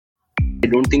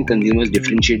don't think consumers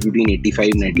differentiate between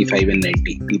 85, 95 and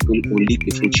 90. People only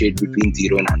differentiate between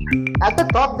 0 and 100. At the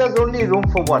top, there's only room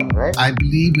for one, right? I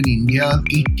believe in India,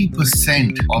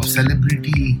 80% of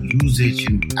celebrity usage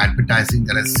in advertising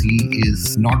that I see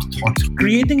is not thought through.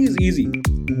 Creating is easy.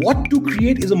 What to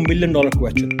create is $1 million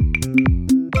question.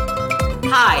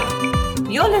 Hi,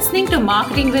 you're listening to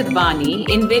Marketing with Vani,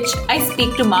 in which I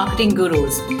speak to marketing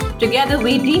gurus. Together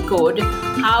we decode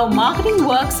how marketing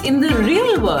works in the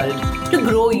real world to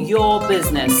grow your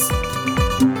business.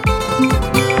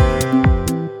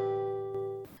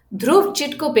 Dhruv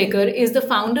Chitgopekar is the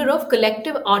founder of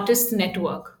Collective Artists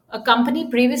Network, a company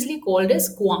previously called as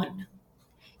Quan.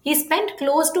 He spent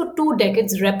close to 2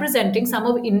 decades representing some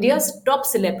of India's top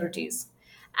celebrities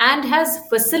and has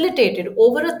facilitated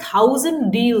over 1,000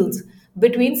 deals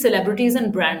between celebrities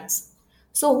and brands.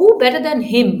 So who better than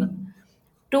him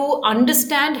to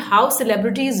understand how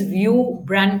celebrities view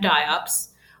brand tie-ups?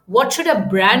 What should a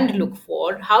brand look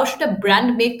for? How should a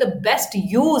brand make the best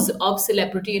use of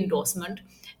celebrity endorsement?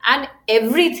 And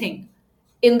everything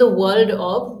in the world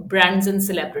of brands and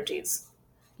celebrities.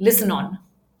 Listen on.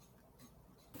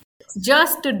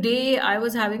 Just today, I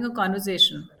was having a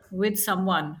conversation with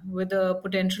someone, with a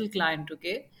potential client,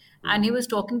 okay? And he was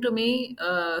talking to me,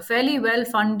 fairly well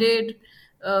funded,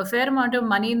 a fair amount of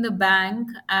money in the bank,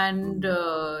 and,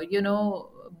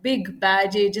 big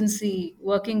badge agency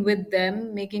working with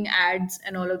them, making ads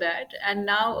and all of that. And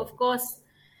now, of course,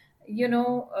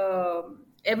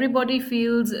 everybody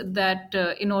feels that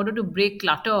in order to break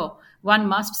clutter, one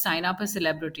must sign up as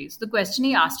celebrities. The question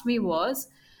he asked me was,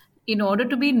 in order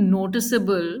to be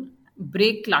noticeable,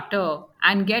 break clutter,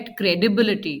 and get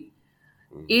credibility,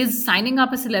 is signing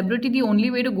up a celebrity the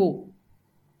only way to go?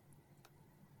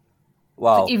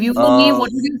 Wow. So if you were me,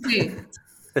 what would you say?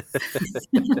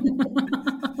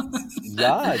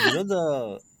 Yeah,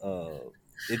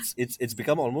 it's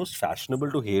become almost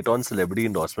fashionable to hate on celebrity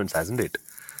endorsements, hasn't it?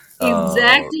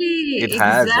 Exactly. It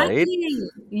has, exactly. right?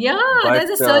 Yeah, But there's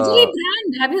a surgery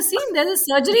brand. Have you seen? There's a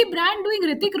surgery brand doing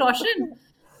Hrithik Roshan.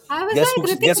 I was like,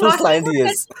 Hrithik guess whose Roshan client he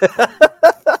is?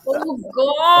 Oh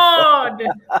God.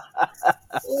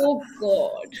 Oh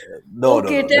God. No,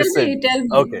 Okay, no. tell Listen. me,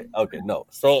 tell me. Okay, no.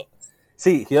 So,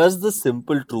 see, here's the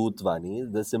simple truth,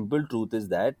 Vani. The simple truth is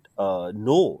that,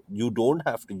 no, you don't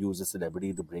have to use a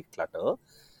celebrity to break clutter.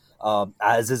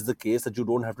 As is the case that you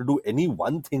don't have to do any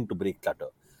one thing to break clutter,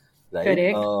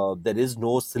 right? Correct. There is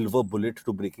no silver bullet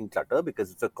to breaking clutter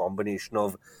because it's a combination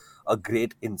of a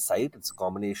great insight. It's a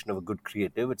combination of a good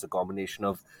creative. It's a combination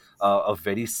of a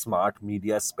very smart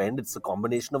media spend. It's a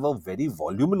combination of a very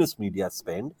voluminous media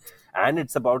spend. And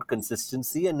it's about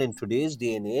consistency. And in today's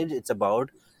day and age, it's about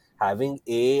having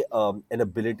an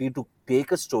ability to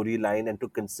take a storyline and to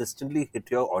consistently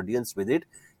hit your audience with it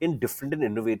in different and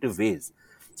innovative ways.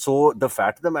 So the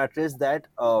fact of the matter is that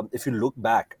if you look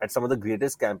back at some of the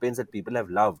greatest campaigns that people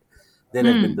have loved, there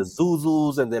have been the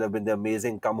Zuzus and there have been the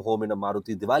amazing Come Home in a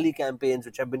Maruti Diwali campaigns,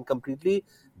 which have been completely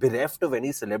bereft of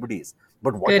any celebrities.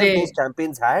 But what have those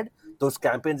campaigns had? Those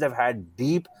campaigns have had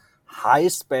deep, high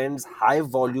spends, high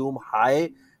volume,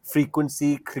 high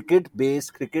frequency,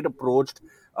 cricket-based, cricket-approached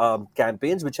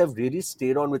campaigns, which have really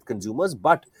stayed on with consumers.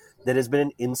 But there has been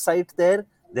an insight there.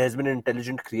 There's been an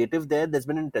intelligent creative there. There's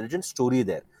been an intelligent story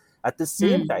there. At the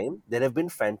same time, there have been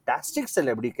fantastic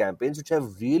celebrity campaigns which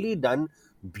have really done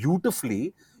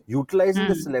beautifully, utilizing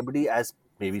the celebrity as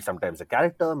maybe sometimes a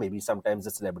character, maybe sometimes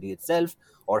the celebrity itself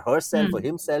or herself or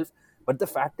himself. But the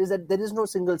fact is that there is no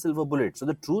single silver bullet. So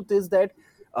the truth is that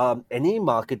any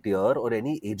marketeer or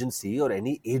any agency or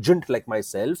any agent like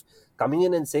myself coming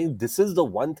in and saying this is the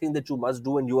one thing that you must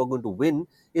do and you are going to win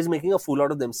is making a fool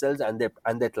out of themselves and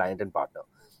their client and partner.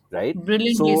 Right?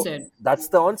 Brilliantly So said. that's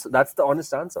the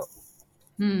honest answer.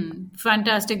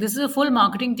 Fantastic. This is a full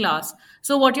marketing class.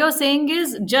 So what you're saying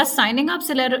is just signing up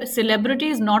celebrity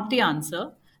is not the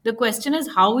answer. The question is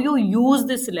how you use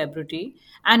this celebrity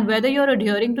and whether you're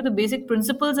adhering to the basic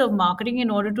principles of marketing in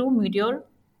order to meet your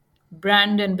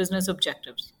brand and business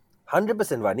objectives. 100%,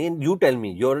 Vani. And you tell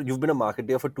me, you've been a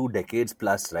marketer for 2 decades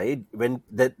plus, right? When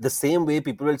the same way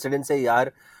people will sit and say,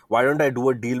 "Yaar, why don't I do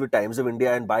a deal with Times of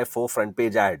India and buy 4 front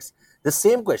page ads?" The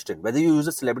same question, whether you use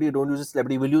a celebrity or don't use a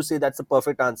celebrity, will you say that's the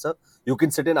perfect answer? You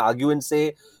can sit and argue and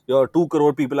say your 2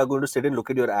 crore people are going to sit and look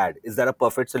at your ad. Is that a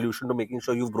perfect solution to making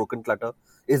sure you've broken clutter?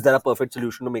 Is that a perfect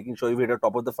solution to making sure you've hit the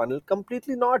top of the funnel?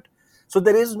 Completely not. So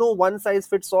there is no one size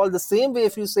fits all. The same way,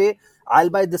 if you say I'll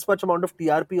buy this much amount of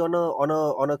TRP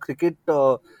on a cricket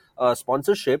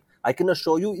sponsorship, I can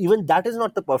assure you even that is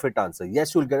not the perfect answer.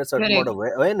 Yes, you'll get a certain amount of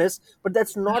awareness, but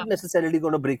that's not necessarily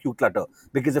going to break you clutter,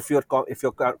 because if your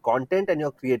content and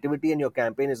your creativity and your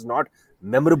campaign is not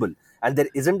memorable and there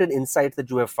isn't an insight that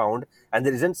you have found, and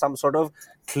there isn't some sort of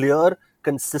clear,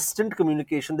 consistent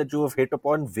communication that you have hit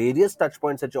upon various touch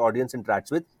points that your audience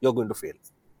interacts with, you're going to fail.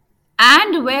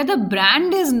 And where the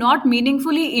brand is not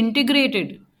meaningfully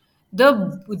integrated,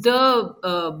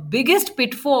 the biggest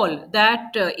pitfall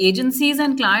that agencies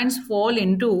and clients fall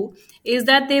into is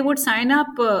that they would sign up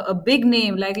a big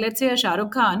name, like let's say a Shah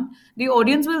Rukh Khan. The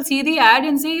audience will see the ad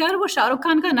and say, यार वो शाहरुख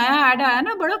खान का नया ad आया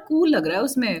ना, बड़ा cool लग रहा है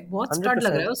उसमें, बहुत हंड्रेड स्टड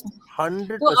लग रहा परसेंट है उसमें.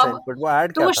 हंड्रेड तो अब परसेंट बट वो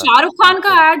एड तो क्या वो था? शाहरुख खान का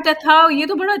बिल्कुल एड था, ये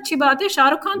तो बड़ा अच्छी बात है,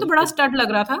 शाहरुख खान तो बड़ा बिल्कुल स्टड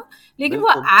लग रहा था, लेकिन वो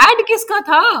बिल्कुल एड किसका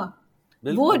था?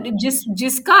 वो बिल्कुल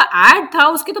जिसका एड था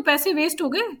उसके तो पैसे वेस्ट हो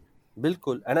गए.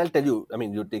 Bilkul. And I'll tell you, I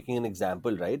mean, you're taking an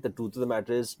example, right? The truth of the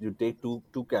matter is, you take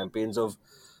two campaigns of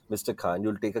Mr. Khan,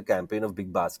 you'll take a campaign of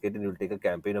Big Basket, and you'll take a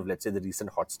campaign of, let's say, the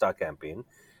recent Hotstar campaign.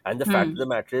 And the fact of the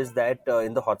matter is that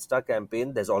in the Hotstar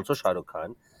campaign, there's also Shah Rukh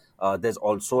Khan. There's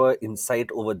also an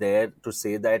insight over there to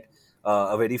say that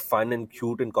a very fun and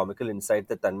cute and comical insight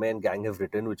that Tanmay and gang have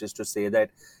written, which is to say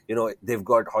that, you know, they've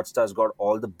got, Hotstar's got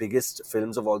all the biggest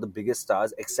films of all the biggest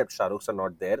stars, except Shah Rukh's are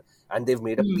not there. And they've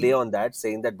made a play on that,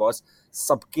 saying that, boss,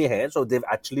 sabke hai. So they've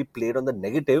actually played on the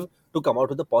negative to come out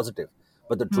with the positive.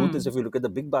 But the truth is, if you look at the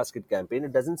Big Basket campaign,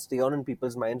 it doesn't stay on in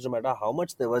people's minds no matter how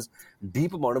much there was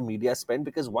deep amount of media spent,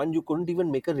 because one, you couldn't even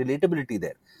make a relatability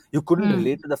there. You couldn't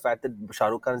relate to the fact that Shah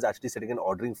Rukh Khan is actually sitting and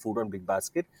ordering food on Big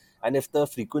Basket. And if the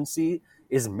frequency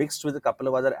is mixed with a couple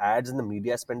of other ads and the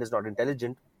media spend is not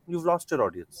intelligent, you've lost your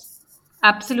audience.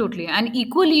 Absolutely. And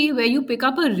equally, where you pick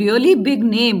up a really big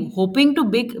name, hoping to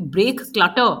break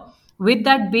clutter with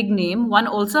that big name, one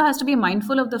also has to be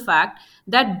mindful of the fact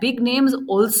that big names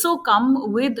also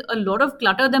come with a lot of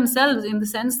clutter themselves, in the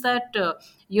sense that,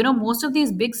 most of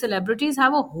these big celebrities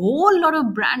have a whole lot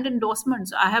of brand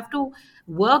endorsements. I have to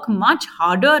work much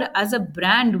harder as a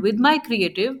brand with my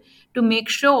creative to make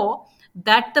sure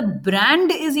that the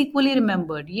brand is equally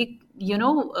remembered.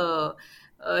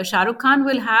 Shah Rukh Khan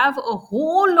will have a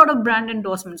whole lot of brand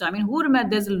endorsements. I mean, who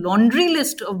remember? There's a laundry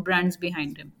list of brands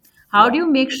behind him. How do you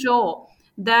make sure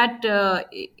that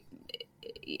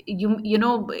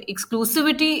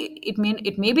exclusivity? It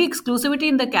may be exclusivity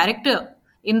in the character,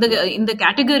 in the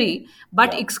category,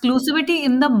 but exclusivity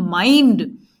in the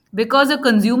mind, because a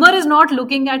consumer is not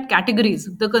looking at categories.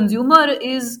 The consumer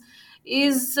is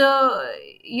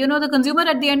the consumer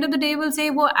at the end of the day will say,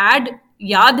 वो ad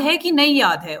याद है कि नहीं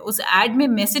याद है, उस ad में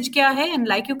message क्या है, and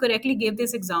like you correctly gave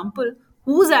this example,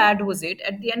 whose ad was it?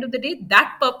 At the end of the day,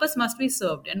 that purpose must be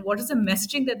served, and what is the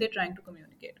messaging that they're trying to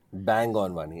communicate? Bang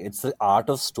on, Vani. It's the art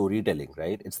of storytelling,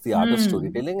 right? It's the art of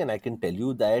storytelling, and I can tell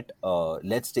you that.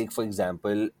 Let's take, for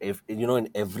example, if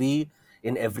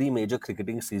in every major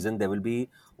cricketing season, there will be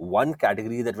one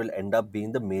category that will end up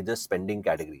being the major spending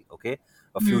category. Okay,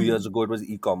 a few years ago it was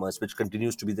e-commerce, which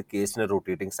continues to be the case in a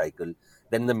rotating cycle.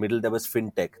 Then in the middle there was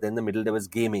fintech. Then in the middle there was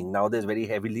gaming. Now there's very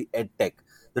heavily edtech.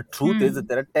 The truth is that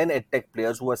there are 10 edtech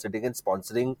players who are sitting and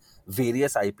sponsoring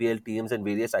various IPL teams and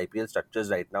various IPL structures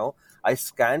right now. I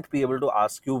can't be able to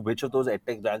ask you which of those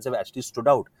edtech brands have actually stood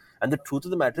out. And the truth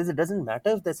of the matter is, it doesn't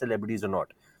matter if they're celebrities or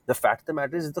not. The fact of the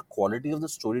matter is the quality of the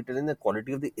storytelling, the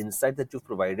quality of the insight that you've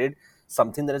provided,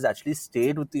 something that has actually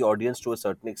stayed with the audience to a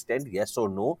certain extent, yes or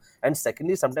no. And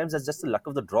secondly, sometimes that's just the luck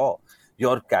of the draw.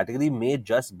 Your category may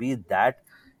just be that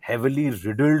heavily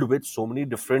riddled with so many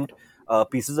different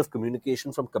pieces of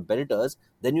communication from competitors.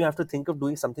 Then you have to think of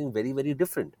doing something very, very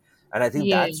different. And I think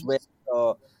that's where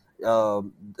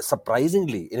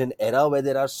surprisingly, in an era where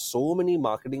there are so many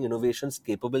marketing innovations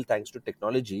capable thanks to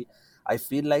technology, I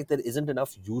feel like there isn't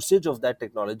enough usage of that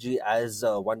technology as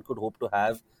one could hope to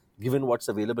have, given what's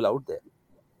available out there.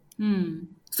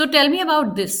 So tell me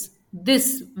about this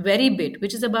very bit,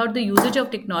 which is about the usage of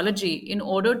technology in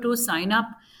order to sign up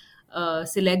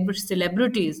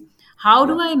celebrities. How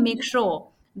do I make sure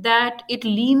that it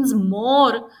leans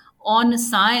more on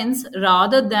science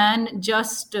rather than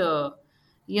just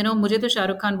मुझे तो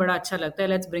शाहरुख खान बड़ा अच्छा लगता है,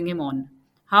 let's bring him on.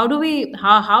 How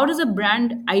does a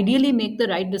brand ideally make the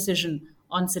right decision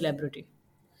on celebrity?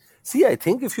 See, I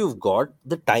think if you've got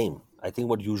the time, I think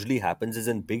what usually happens is,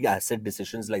 in big asset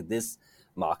decisions like this,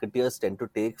 marketers tend to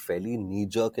take fairly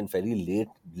knee-jerk and fairly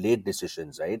late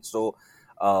decisions, right? So,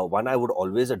 one, I would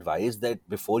always advise that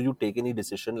before you take any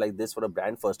decision like this for a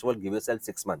brand, first of all, give yourself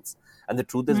 6 months. And the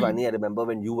truth is, Vani, I remember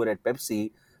when you were at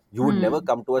Pepsi, you would never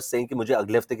come to us saying कि मुझे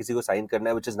अगले हफ्ते किसी को sign करना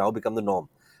है, which has now become the norm.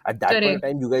 At that point of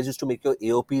time, you guys used to make your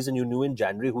AOPs and you knew in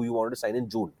January who you wanted to sign in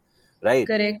June. Right.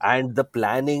 Correct. And the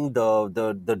planning,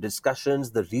 the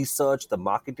discussions, the research, the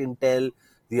market intel,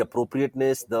 the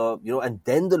appropriateness, and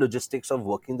then the logistics of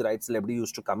working the right celebrity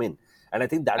used to come in. And I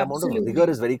think that amount of rigor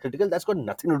is very critical. That's got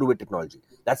nothing to do with technology.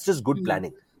 That's just good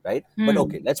planning. right? But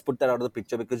okay, let's put that out of the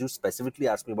picture because you specifically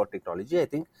asked me about technology. I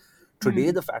think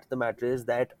today the fact of the matter is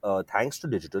that thanks to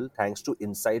digital, thanks to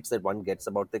insights that one gets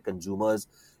about their consumers,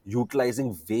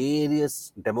 utilizing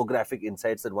various demographic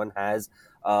insights that one has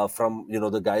from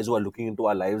the guys who are looking into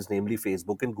our lives, namely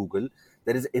Facebook and Google,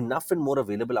 there is enough and more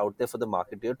available out there for the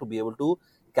marketer to be able to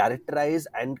characterize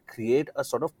and create a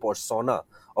sort of persona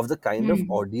of the kind of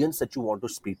audience that you want to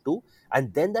speak to,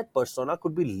 and then that persona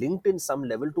could be linked in some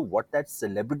level to what that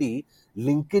celebrity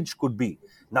linkage could be.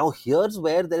 Now here's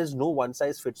where there is no one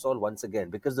size fits all once again,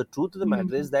 because the truth of the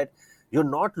matter is that you're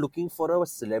not looking for a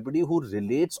celebrity who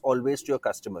relates always to your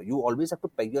customer. You always have to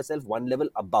peg yourself one level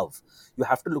above. You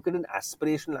have to look at an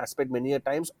aspirational aspect many a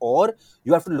times, or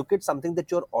you have to look at something that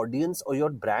your audience or your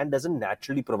brand doesn't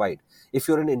naturally provide. If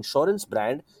you're an insurance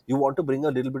brand, you want to bring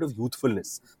a little bit of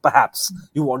youthfulness. Perhaps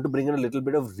you want to bring in a little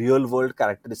bit of real world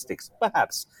characteristics.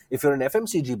 Perhaps if you're an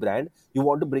FMCG brand, you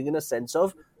want to bring in a sense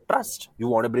of trust. You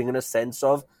want to bring in a sense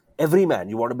of everyman.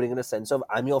 You want to bring in a sense of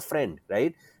I'm your friend,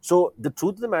 right? So the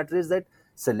truth of the matter is that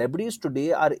celebrities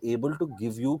today are able to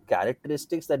give you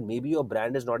characteristics that maybe your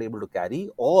brand is not able to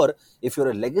carry, or if you're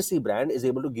a legacy brand, is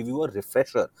able to give you a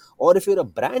refresher, or if you're a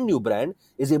brand new brand,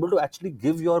 is able to actually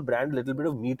give your brand a little bit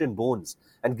of meat and bones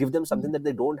and give them something that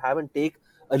they don't have, and take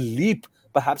a leap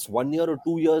perhaps 1 year or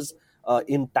 2 years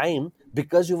in time,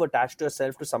 because you've attached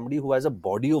yourself to somebody who has a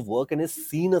body of work and is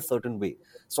seen a certain way.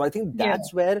 So I think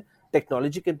that's where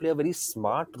technology can play a very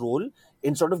smart role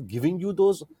in sort of giving you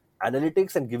those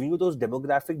analytics and giving you those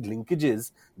demographic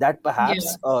linkages that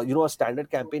perhaps a standard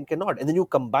campaign cannot. And then you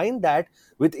combine that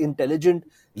with intelligent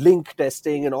link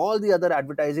testing and all the other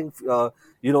advertising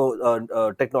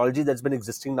technology that's been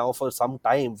existing now for some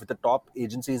time, with the top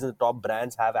agencies and the top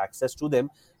brands have access to them.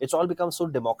 It's all become so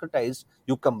democratized.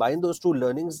 You combine those two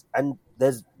learnings and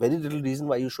there's very little reason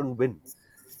why you shouldn't win.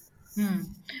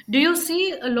 Do you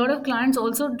see a lot of clients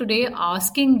also today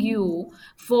asking you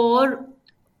for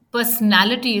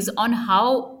personalities on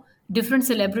how different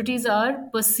celebrities are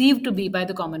perceived to be by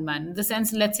the common man? In the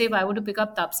sense, let's say if I were to pick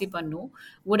up Tapsi Pannu,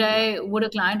 would a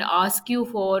client ask you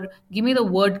for give me the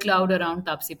word cloud around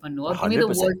Tapsi Pannu, or give me the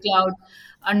 100%. word cloud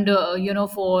under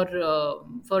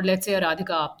for let's say a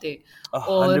Radhika Apte,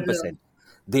 or 100%.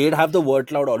 They'd have the word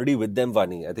cloud already with them,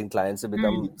 Vani. I think clients have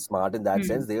become smart in that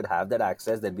sense. They would have that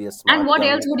access. There'd be a smart and what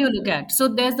young... else would you look at? So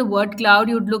there's the word cloud.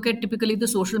 You'd look at typically the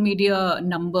social media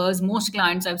numbers. Most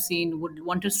clients I've seen would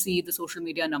want to see the social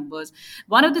media numbers.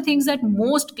 One of the things that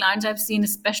most clients I've seen,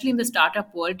 especially in the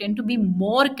startup world, tend to be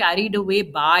more carried away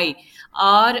by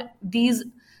are these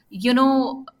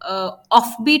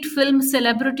offbeat film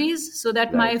celebrities, so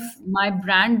that Right. my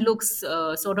brand looks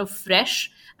sort of fresh,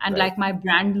 and Right. like my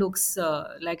brand looks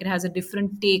like it has a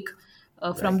different take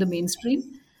from the mainstream.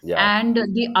 Yeah. And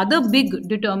the other big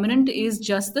determinant is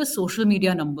just the social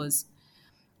media numbers.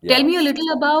 Tell Yeah. me a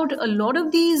little about a lot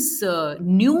of these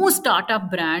new startup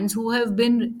brands who have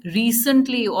been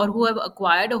recently or who have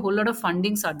acquired a whole lot of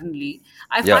funding suddenly.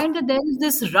 I Yeah. find that there is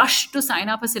this rush to sign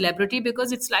up a celebrity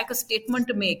because it's like a statement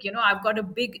to make. I've got a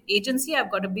big agency,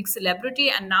 I've got a big celebrity,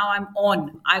 and now I'm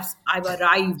on. I've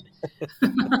arrived.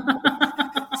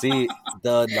 See,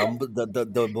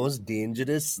 the most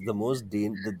dangerous,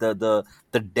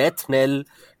 the death knell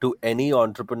to any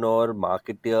entrepreneur,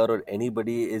 marketer, or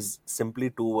anybody is simply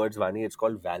two words, Vani. It's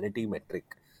called vanity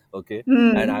metric. Okay.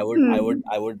 And I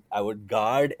would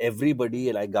guard everybody,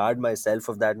 and I guard myself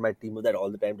of that, my team of that all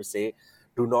the time, to say,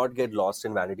 do not get lost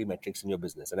in vanity metrics in your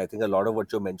business. And I think a lot of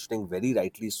what you're mentioning, very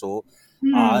rightly so,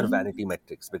 are vanity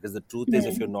metrics. Because the truth is,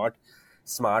 if you're not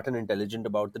smart and intelligent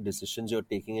about the decisions you're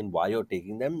taking and why you're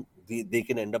taking them, they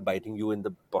can end up biting you in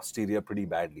the posterior pretty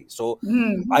badly. So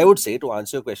I would say, to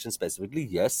answer your question specifically,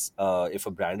 yes, if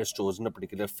a brand has chosen a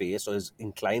particular face or is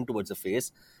inclined towards a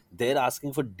face, they're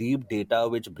asking for deep data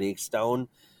which breaks down,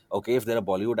 okay, if they're a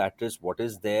Bollywood actress, what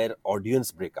is their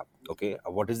audience breakup? Okay,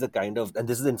 what is the kind of, and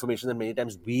this is information that many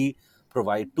times we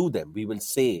provide to them. We will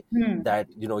say that,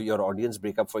 your audience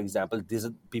breakup, for example, these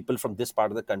are people from this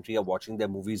part of the country are watching their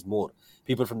movies more.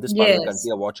 People from this part of the Yes.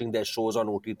 country are watching their shows on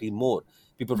OTT more.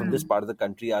 People from this part of the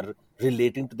country are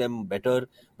relating to them better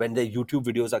when their YouTube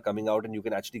videos are coming out, and you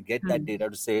can actually get that data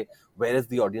to say, where is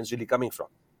the audience really coming from?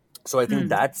 So I think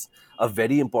that's a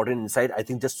very important insight. I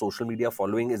think just social media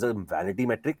following is a vanity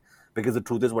metric, because the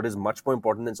truth is, what is much more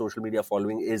important than social media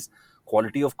following is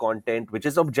quality of content, which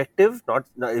is objective,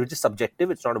 which is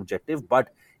subjective. It's not objective, but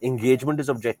engagement is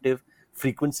objective.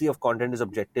 Frequency of content is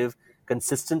objective.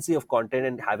 Consistency of content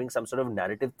and having some sort of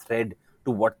narrative thread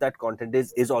to what that content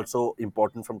is also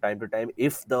important from time to time.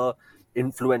 If the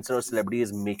influencer or celebrity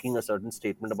is making a certain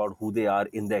statement about who they are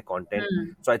in their content.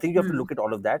 So I think you have to look at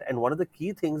all of that. And one of the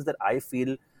key things that I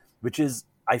feel which is,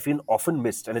 I feel, often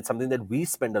missed, and it's something that we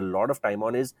spend a lot of time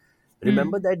on, is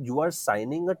remember that you are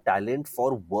signing a talent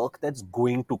for work that's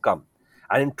going to come.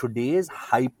 And in today's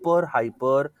hyper,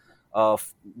 uh,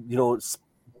 f- you know, s-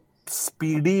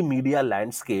 speedy media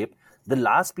landscape, the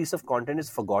last piece of content is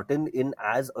forgotten in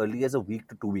as early as a week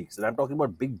to 2 weeks. And I'm talking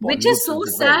about big Which Bollywood is so films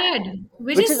as well. sad.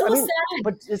 Which Which is is, I so mean, sad.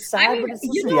 but it's I sad, mean, but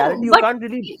it's just reality. You but can't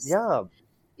really, yeah.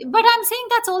 but I'm saying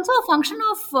that's also a function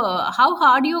of how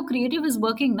hard your creative is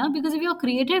working now. Because if your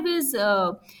creative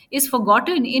is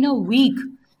forgotten in a week,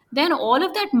 then all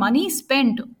of that money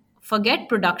spent, forget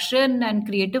production and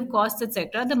creative costs,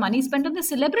 etc., the money spent on the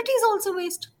celebrity is also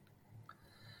waste.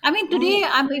 I mean, today,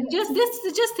 I mean,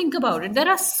 just think about it. There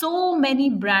are so many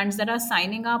brands that are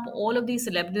signing up all of these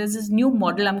celebrities. There's this new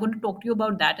model. I'm going to talk to you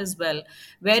about that as well,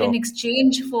 where in Sure.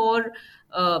 exchange for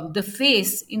the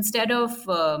face, instead of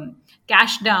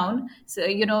cash down,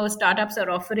 so, startups are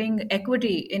offering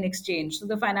equity in exchange. So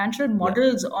the financial Yeah.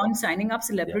 models on signing up Yeah.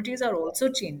 celebrities are also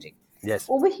changing. Yes.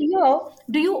 Over here,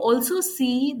 do you also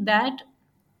see that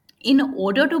in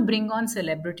order to bring on a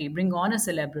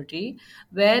celebrity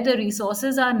where the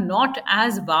resources are not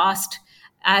as vast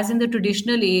as in the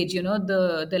traditional age,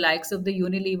 the likes of the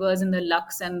Unilevers and the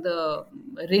Lux and the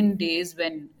Rin days,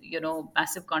 when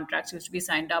massive contracts used to be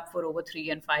signed up for over 3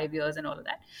 and 5 years and all of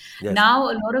that. Yes. Now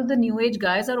a lot of the new age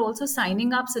guys are also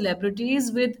signing up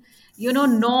celebrities with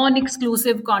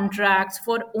non-exclusive contracts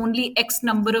for only X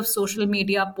number of social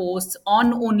media posts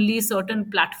on only certain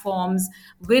platforms,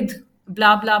 with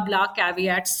blah blah blah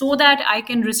caveats, so that I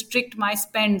can restrict my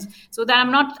spends, so that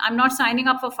I'm not signing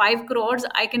up for 5 crores.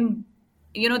 I can,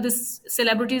 this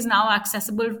celebrity is now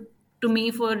accessible to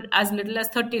me for as little as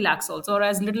 30 lakhs also, or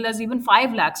as little as even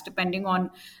 5 lakhs, depending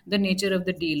on the nature of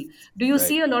the deal. Do you Right.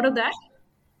 see a lot of that?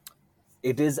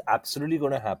 It is absolutely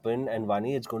going to happen, and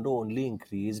Vani, it's going to only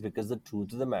increase, because the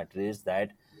truth of the matter is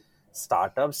that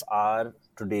startups are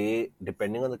today,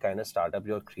 depending on the kind of startup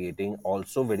you're creating,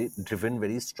 also very driven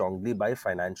very strongly by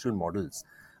financial models.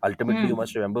 Ultimately, you Hmm.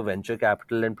 must remember, venture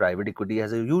capital and private equity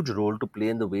has a huge role to play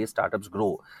in the way startups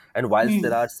grow. And whilst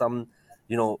there Hmm. are some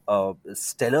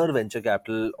stellar venture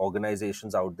capital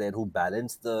organizations out there who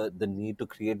balance the need to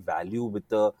create value with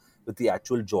the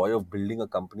actual joy of building a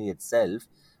company itself,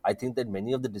 I think that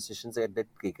many of the decisions that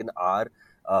taken are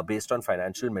based on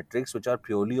financial metrics, which are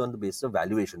purely on the basis of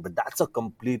valuation. But that's a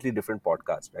completely different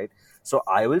podcast, right? So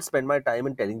I will spend my time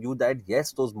in telling you that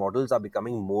yes, those models are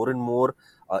becoming more and more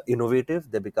innovative.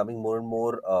 They're becoming more and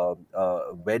more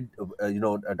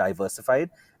diversified.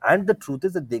 And the truth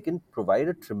is that they can provide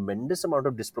a tremendous amount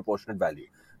of disproportionate value.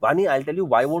 Vani, I'll tell you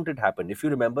why won't it happen. If you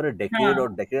remember a decade Huh. or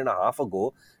decade and a half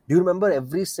ago, do you remember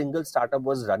every single startup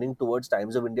was running towards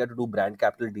Times of India to do brand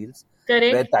capital deals?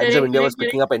 Where Correct, Times of correct, India was correct,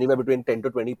 picking correct. up anywhere between 10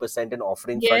 to 20% and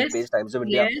offering front Yes, page Times of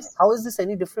India. yes, How is this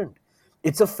any different?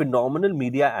 It's a phenomenal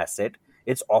media asset.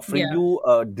 It's offering yeah. you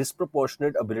a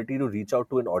disproportionate ability to reach out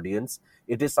to an audience.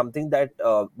 It is something that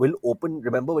will open.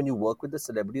 Remember, when you work with a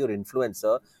celebrity or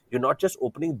influencer, you're not just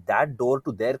opening that door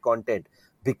to their content,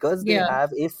 because they Yeah.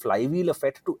 have a flywheel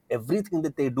effect to everything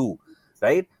that they do.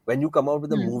 Right? When you come out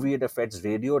with a Hmm. movie, it affects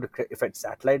radio, it affects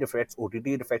satellite, it affects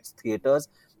OTT, it affects theaters,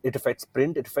 it affects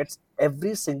print, it affects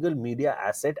every single media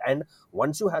asset. And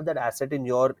once you have that asset in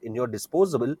your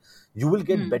disposable, you will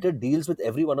get Hmm. better deals with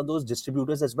every one of those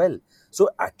distributors as well. So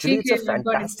actually, ठीक it's है, a I've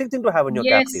got it. fantastic thing to have on your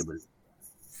cap Yes, table,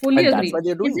 fully and that's agree. why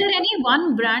they're Is doing there it. any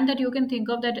one brand that you can think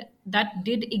of that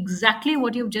did exactly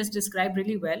what you've just described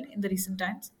really well in the recent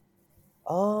times?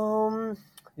 Um,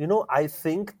 I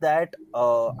think that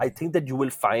you will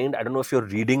find. I don't know if you're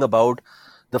reading about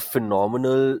the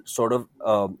phenomenal sort of.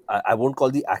 I won't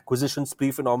call the acquisition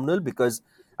spree phenomenal, because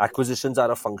acquisitions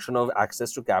are a function of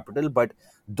access to capital. But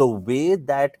the way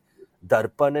that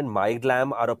Darpan and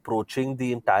MyGlam are approaching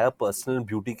the entire personal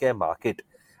beauty care market,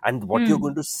 and what you're Hmm.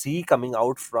 going to see coming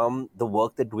out from the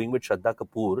work they're doing with Shraddha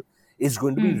Kapoor, is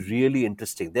going to be Hmm. really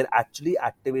interesting. They're actually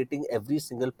activating every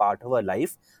single part of her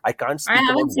life. I can't I speak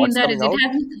about haven't seen what's that. coming Is it out.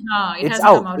 hasn't? It It's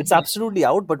hasn't come out. out It's yet. absolutely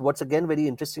out. But what's again very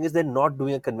interesting is they're not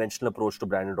doing a conventional approach to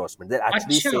brand endorsement. They're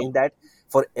actually Acha. saying that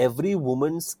for every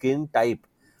woman's skin type,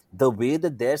 the way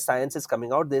that their science is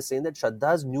coming out, they're saying that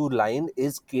Shraddha's new line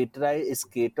is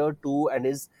catered to, and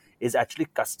is actually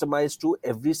customized to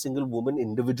every single woman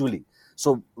individually.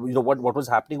 So what was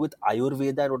happening with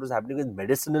Ayurveda and what was happening with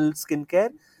medicinal skincare.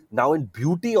 Now in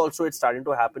beauty also, it's starting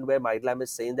to happen, where MyGlam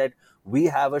is saying that we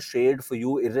have a shade for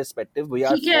you irrespective. We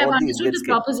are ठीक है, I've for the understood Indian the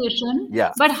skin. proposition,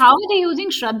 Yeah. but how are they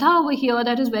using Shraddha over here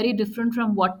that is very different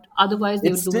from what otherwise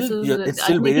they It's would do? still So it's I'm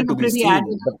still waited making to a be pretty ad.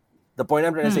 seen. The point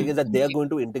I'm trying to say is that they are Okay. going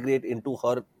to integrate into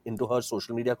her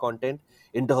social media content,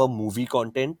 into her movie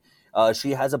content.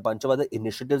 She has a bunch of other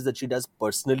initiatives that she does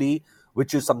personally,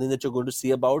 which is something that you're going to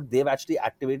see about. They've actually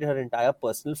activated her entire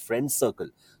personal friend circle,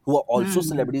 who are also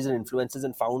celebrities and influencers,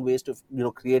 and found ways to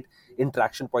create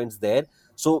interaction points there.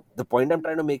 So the point I'm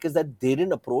trying to make is that they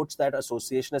didn't approach that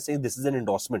association as saying this is an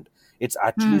endorsement. It's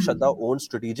actually Shraddha owns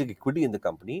strategic equity in the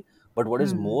company. But what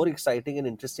is more exciting and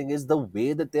interesting is the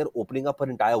way that they're opening up her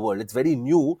entire world. It's very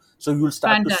new, so you'll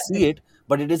start to see Fantastic. it,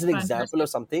 but it is an example Fantastic. of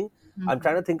something. I'm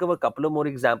trying to think of a couple of more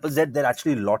examples. There are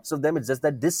actually lots of them. It's just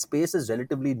that this space is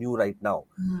relatively new right now,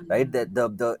 right? That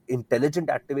the intelligent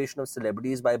activation of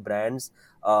celebrities by brands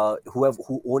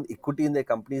who own equity in their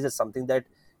companies is something that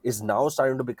is now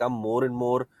starting to become more and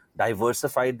more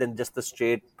diversified than just the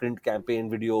straight print campaign,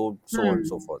 video, so on and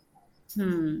so forth.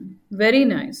 Very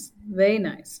nice. Very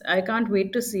nice. I can't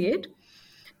wait to see it.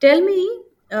 Tell me,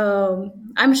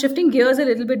 I'm shifting gears a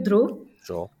little bit, Dhruv.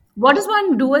 Sure. What does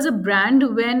one do as a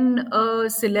brand when a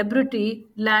celebrity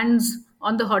lands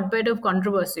on the hotbed of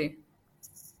controversy?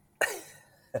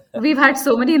 We've had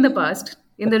so many in the past.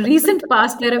 In the recent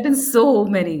past, there have been so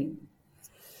many.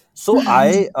 So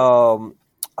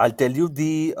I'll tell you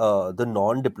the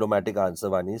non-diplomatic answer,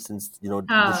 Vani, since this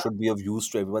Ah, should be of use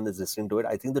to everyone that's listening to it.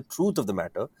 I think the truth of the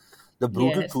matter, the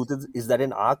brutal yes. truth is that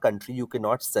in our country you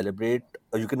cannot celebrate,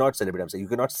 or you cannot celebrate. I'm saying you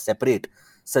cannot separate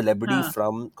celebrity Ah,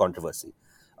 from controversy.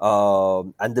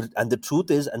 And the truth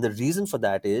is, and the reason for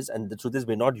that is, and the truth is,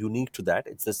 we're not unique to that.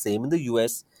 It's the same in the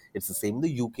US. It's the same in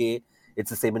the UK. It's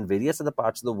the same in various other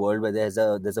parts of the world where there's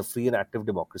a free and active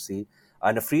democracy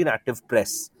and a free and active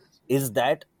press. Is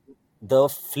that the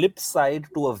flip side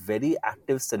to a very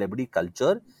active celebrity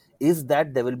culture is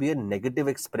that there will be a negative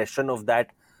expression of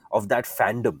that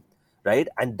fandom, right?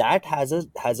 And that has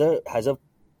a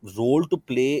role to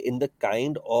play in the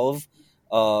kind of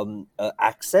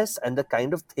access and the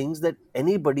kind of things that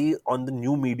anybody on the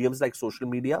new mediums like social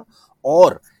media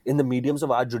or in the mediums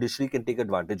of our judiciary can take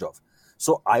advantage of.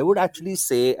 So I would actually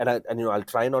say, I'll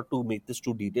try not to make this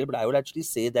too detailed, but I would actually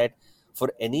say that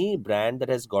for any brand that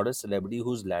has got a celebrity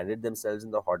who's landed themselves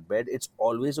in the hotbed, it's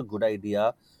always a good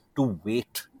idea to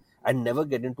wait and never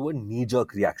get into a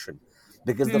knee-jerk reaction.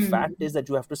 Because the fact is that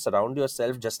you have to surround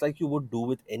yourself just like you would do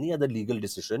with any other legal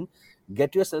decision.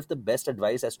 Get yourself the best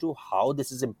advice as to how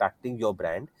this is impacting your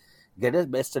brand. Get the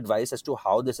best advice as to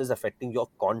how this is affecting your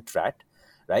contract,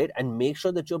 right? And make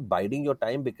sure that you're biding your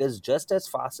time, because just as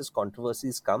fast as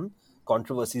controversies come,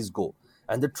 controversies go.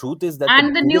 And the truth is that the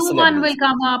and the new biggest one will celebrities,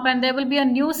 come up, and there will be a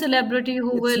new celebrity who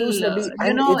it's new will, celebrity,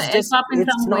 and F up in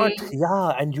it's some not, way. yeah,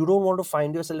 and you don't want to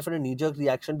find yourself in a knee-jerk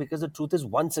reaction, because the truth is,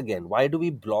 once again, why do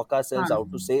we block ourselves Huh.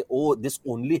 out to say, oh, this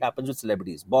only happens with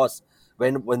celebrities? Boss,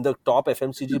 when the top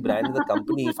FMCG brand in the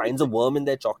company finds a worm in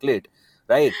their chocolate,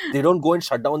 right, they don't go and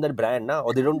shut down their brand now,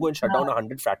 or they don't go and shut down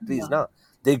 100 factories Huh. now.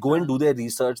 They go and do their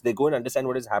research, they go and understand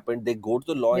what has happened, they go to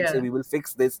the law and say Yeah. we will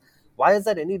fix this. Why is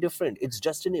that any different? It's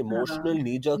just an Uh, emotional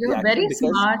knee-jerk you're reaction very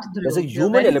because smart, there's a Dhruv. You're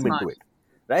human very element smart. to it,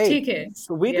 right? ठीक है.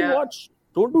 So wait and Yeah. watch.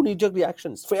 Don't do knee-jerk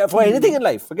reactions for anything in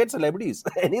life. Forget celebrities.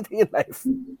 Anything in life.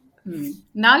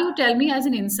 Now you tell me, as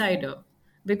an insider,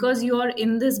 because you are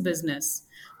in this business,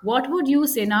 what would you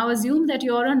say? Now assume that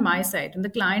you're on my side, on the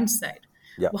client side.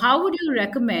 Yeah. How would you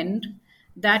recommend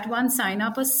that one sign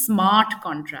up a smart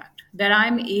contract that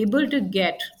I'm able to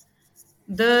get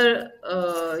the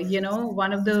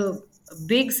one of the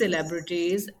big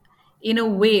celebrities in a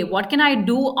way? What can I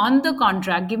do on the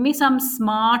contract? Give me some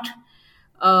smart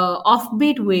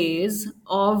offbeat ways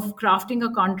of crafting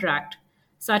a contract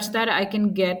such that I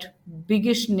can get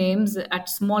biggish names at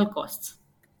small costs.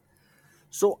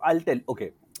 So I'll tell.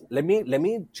 Okay, let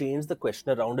me change the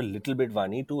question around a little bit,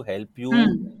 Vani, to help you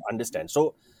Hmm. understand.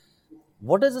 So,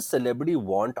 what does a celebrity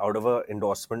want out of an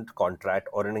endorsement contract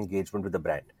or an engagement with a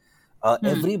brand?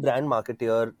 Every brand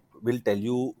marketer will tell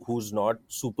you, who's not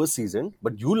super seasoned,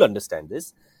 but you'll understand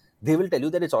this. They will tell you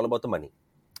that it's all about the money.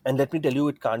 And let me tell you,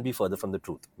 it can't be further from the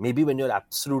truth. Maybe when you're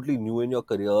absolutely new in your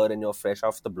career and you're fresh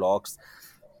off the blocks,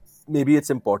 maybe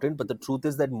it's important, but the truth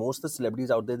is that most of the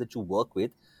celebrities out there that you work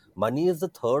with, money is the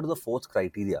third or the fourth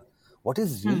criteria. What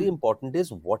is really important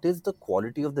is, what is the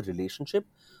quality of the relationship,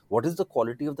 what is the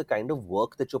quality of the kind of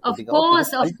work that you're putting out,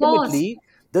 because Of course. ultimately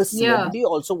the Yeah. celebrity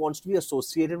also wants to be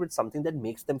associated with something that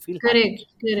makes them feel happy.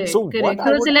 Correct, So correct, what correct. I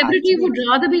So a would celebrity actually, would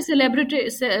rather be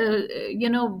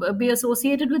be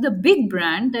associated with a big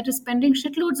brand that is spending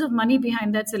shitloads of money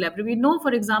behind that celebrity. We know,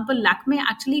 for example, Lakme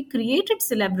actually created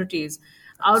celebrities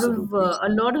out of absolutely. a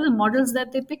lot of the models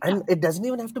that they picked And up. it doesn't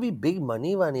even have to be big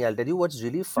money, Vani. I'll tell you what's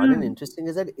really fun and Hmm. interesting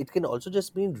is that it can also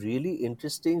just mean really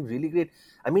interesting, really great.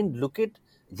 I mean, look at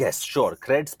Yes, sure.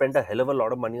 Cred spent a hell of a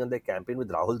lot of money on their campaign with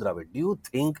Rahul Dravid. Do you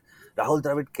think Rahul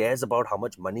Dravid cares about how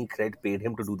much money Cred paid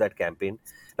him to do that campaign?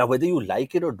 Now, whether you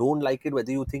like it or don't like it,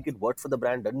 whether you think it worked for the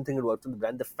brand, doesn't think it worked for the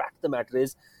brand, the fact of the matter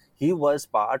is he was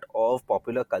part of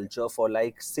popular culture for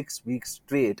like 6 weeks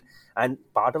straight, and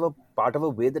part of a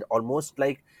way that almost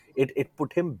like it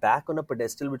put him back on a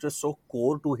pedestal which was so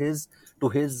core to his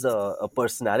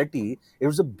personality. It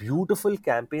was a beautiful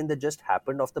campaign that just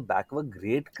happened off the back of a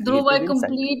great Dhruv, I creative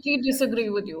insight. completely disagree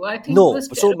with you. I think it No, was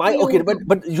so my terribly okay, used.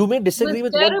 but you may It was disagree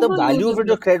with what the terrible value use of of it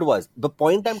or it. cred was. The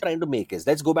point I'm trying to make is,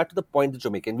 let's go back to the point that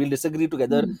you're making. We'll disagree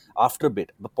together Hmm. after a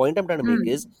bit. The point I'm trying to make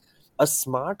is Hmm. a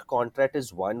smart contract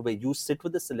is one where you sit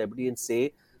with the celebrity and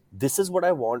say, this is what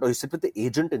I want, or you sit with the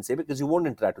agent and say, because you won't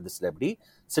interact with the celebrity,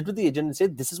 sit with the agent and say,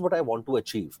 this is what I want to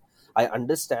achieve. I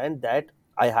understand that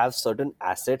I have certain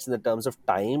assets in the terms of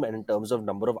time and in terms of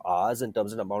number of hours, in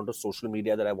terms of amount of social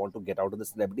media that I want to get out of the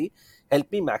celebrity.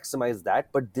 Help me maximize that.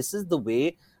 But this is the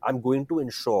way I'm going to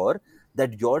ensure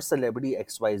that your celebrity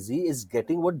XYZ is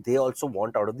getting what they also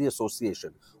want out of the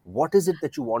association. What is it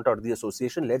that you want out of the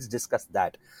association? Let's discuss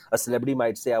that. A celebrity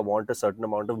might say, I want a certain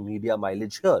amount of media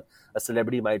mileage here. A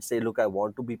celebrity might say, look, I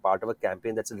want to be part of a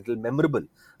campaign that's a little memorable.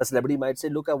 A celebrity might say,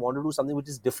 look, I want to do something which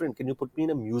is different. Can you put me in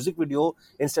a music video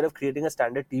instead of creating a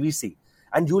standard TVC?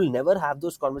 And you'll never have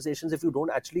those conversations if you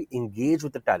don't actually engage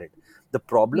with the talent. The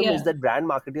problem Yeah. is that brand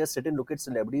marketers sit and look at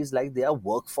celebrities like they are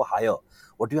work for hire.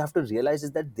 What you have to realize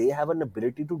is that they have an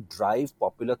ability to drive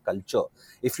popular culture.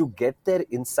 If you get their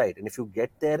insight and if you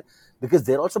get their, because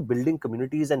they're also building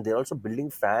communities and they're also building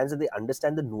fans and they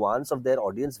understand the nuance of their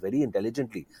audience very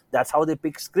intelligently. That's how they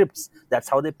pick scripts. That's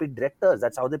how they pick directors.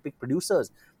 That's how they pick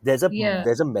producers. There's a Yeah.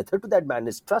 there's a method to that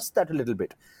madness. Trust that a little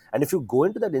bit. And if you go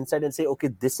into that insight and say, okay,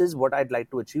 this is what I'd like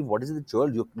to achieve, what is it that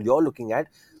you're looking at,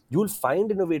 you'll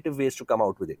find innovative ways to come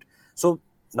out with it. So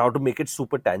now to make it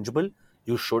super tangible,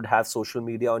 you should have social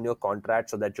media on your contract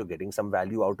so that you're getting some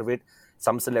value out of it.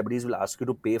 Some celebrities will ask you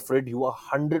to pay for it. You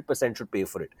 100% should pay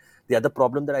for it. The other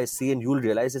problem that I see, and you'll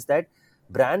realize, is that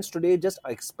brands today just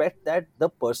expect that the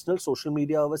personal social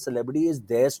media of a celebrity is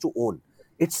theirs to own.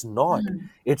 It's not. Hmm.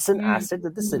 It's an Hmm. asset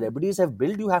that the celebrities have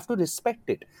built. You have to respect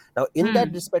it. Now, in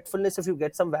that Hmm. respectfulness, if you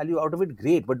get some value out of it,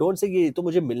 great. But don't say ये तो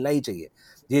मुझे मिलना ही चाहिए.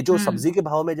 ये जो Hmm. सब्जी के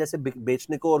भाव में जैसे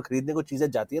बेचने को और खरीदने को चीजें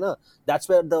जाती है ना, that's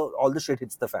where all the shit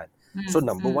hits the fan. So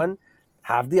number Hmm. one,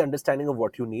 have the understanding of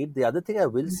what you need. The other thing I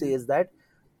will say is that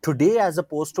today, as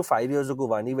opposed to 5 years ago,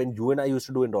 Vani, when you and I used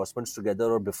to do endorsements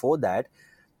together, or before that,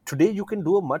 today you can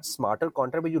do a much smarter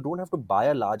contract where you don't have to buy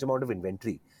a large amount of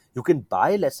inventory. You can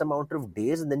buy less amount of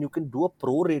days and then you can do a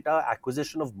pro rata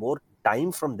acquisition of more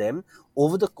time from them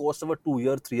over the course of a 2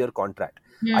 year, 3 year contract.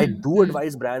 I Hmm. do Hmm.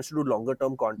 advise brands to do longer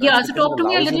term contracts Yeah. So because it talk to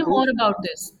me a allows you little to. more about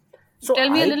this. So Tell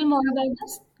me a I little more about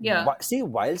this. Yeah. see,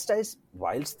 whilst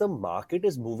the market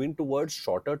is moving towards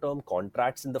shorter term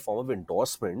contracts in the form of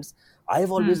endorsements,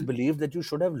 I've always Hmm. believed that you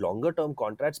should have longer term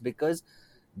contracts because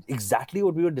exactly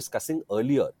what we were discussing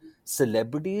earlier,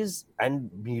 celebrities and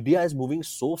media is moving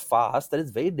so fast that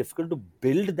it's very difficult to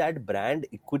build that brand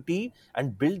equity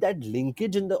and build that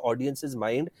linkage in the audience's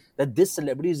mind that this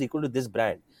celebrity is equal to this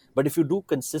brand. But if you do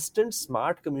consistent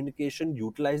smart communication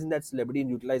utilizing that celebrity and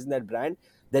utilizing that brand,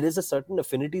 there is a certain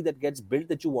affinity that gets built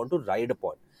that you want to ride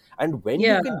upon. And when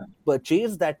you Yeah. can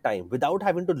purchase that time without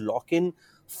having to lock in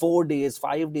 4 days,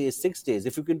 5 days, 6 days,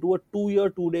 if you can do a 2 year,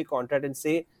 2 day contract and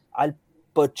say, I'll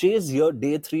purchase year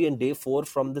day 3 and day 4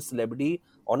 from the celebrity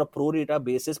on a pro rata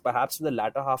basis, perhaps in the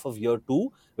latter half of year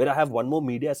 2, where I have one more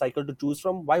media cycle to choose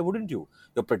from. Why wouldn't you?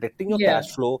 You're protecting your Yeah. cash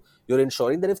flow. You're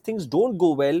ensuring that if things don't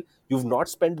go well, you've not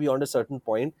spent beyond a certain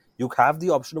point. You have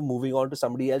the option of moving on to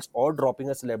somebody else or dropping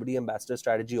a celebrity ambassador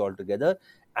strategy altogether.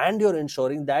 And you're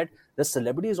ensuring that the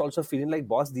celebrity is also feeling like,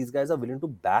 boss, these guys are willing to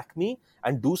back me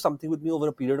and do something with me over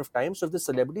a period of time. So if the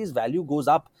celebrity's value goes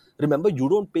up, remember, you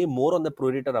don't pay more on the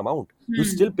prorated amount. You Hmm.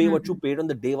 still pay what you Hmm. paid on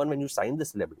the day one when you signed the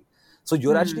celebrity. So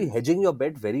you're actually Hmm. hedging your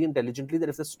bet very intelligently that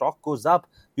if the stock goes up,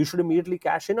 you should immediately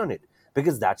cash in on it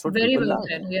because that's what Very people well love.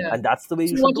 said. Yeah. And that's the way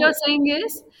you So should what do you're it. saying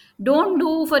is, don't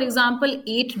do, for example,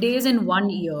 8 days in 1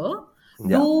 year.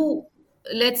 Yeah. Do,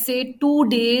 let's say, 2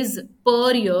 days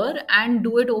per year and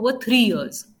do it over 3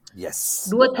 years.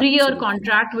 Yes. Do a 3 year Absolutely.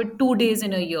 contract with 2 days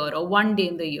in a year or 1 day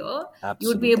in the year. You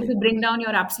would be able Absolutely. to bring down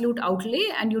your absolute outlay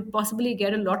and you'd possibly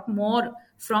get a lot more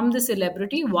from the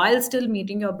celebrity while still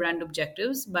meeting your brand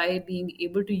objectives by being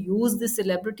able to use the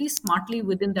celebrity smartly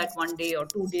within that 1 day or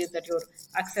 2 days that you're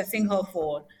accessing her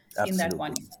for in that Absolutely.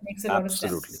 1 year. Makes a lot of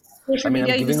Absolutely. sense. I Social mean,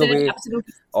 I'm media, you giving said, away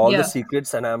absolutely. all the Yeah.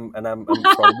 secrets, and I'm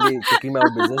probably kicking my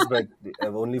own business, but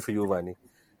only for you, Vani.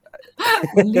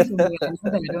 Only for me. I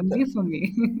know that. Only for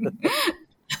me.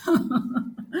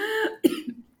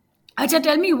 Acha,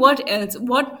 tell me what else?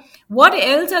 What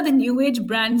else are the new age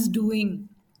brands doing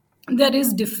that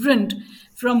is different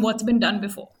from what's been done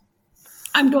before?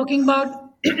 I'm talking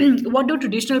about what do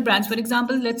traditional brands, for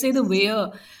example, let's say the way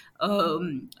a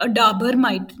Dabur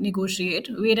might negotiate.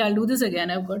 Wait, I'll do this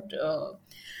again. I've got.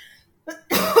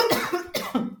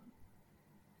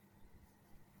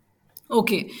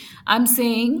 Okay, I'm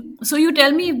saying. So you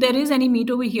tell me if there is any meat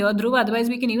over here, Dhruv. Otherwise,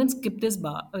 we can even skip this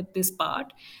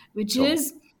part, which Sure.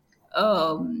 is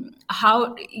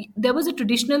how there was a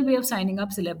traditional way of signing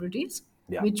up celebrities,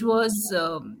 Yeah. which was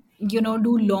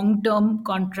do long term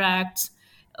contracts,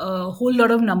 a whole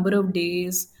lot of number of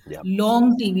days, Yeah.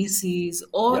 long TVCs Yeah.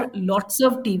 or lots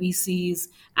of TVCs,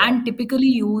 Yeah. and typically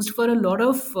used for a lot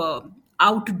of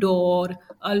outdoor,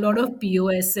 a lot of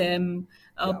POSM,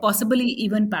 Yeah. possibly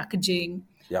even packaging.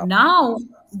 Yeah. Now,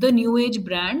 the new age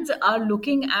brands are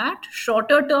looking at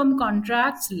shorter term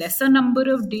contracts, lesser number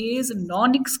of days,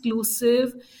 non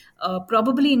exclusive,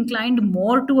 probably inclined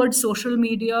more towards social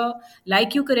media.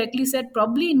 Like you correctly said,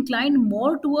 probably inclined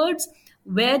more towards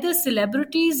where the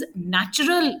celebrity's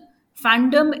natural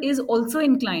fandom is also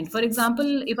inclined. For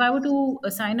example, if I were to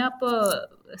sign up a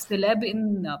celeb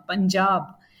in Punjab,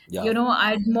 Yeah.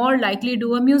 I'd more likely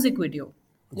do a music video.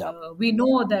 Yeah. We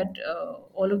know that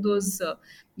all of those,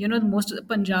 most of the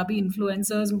Punjabi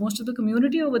influencers, most of the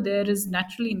community over there is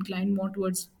naturally inclined more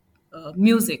towards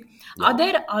music. Are Yeah.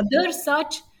 there other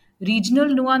such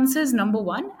regional nuances, number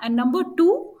one? And number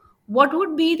two, what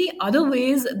would be the other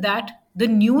ways that the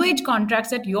new age contracts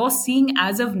that you're seeing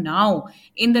as of now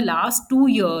in the last 2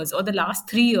 years or the last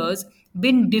 3 years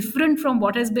been different from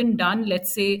what has been done,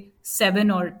 let's say 7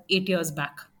 or 8 years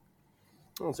back?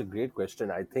 Oh, it's a great question.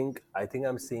 I think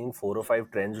I'm seeing 4 or 5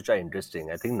 trends which are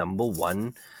interesting. I think number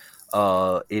one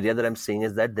area that I'm seeing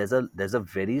is that there's a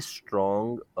very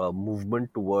strong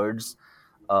movement towards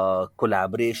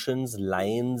collaborations,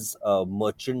 lines,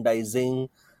 merchandising,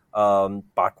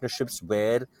 partnerships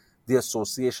where the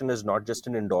association is not just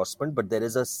an endorsement, but there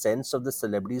is a sense of the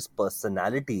celebrity's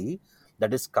personality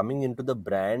that is coming into the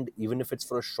brand, even if it's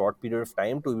for a short period of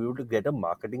time, to be able to get a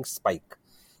marketing spike.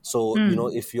 So, Hmm.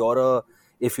 if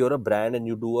you're a brand and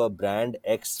you do a brand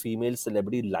X female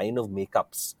celebrity line of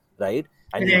makeups, right?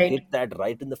 And you Right. hit that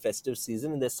right in the festive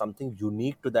season, and there's something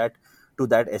unique to that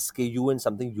SKU and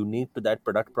something unique to that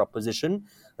product proposition,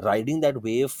 riding that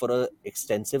wave for a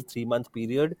extensive 3 month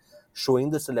period,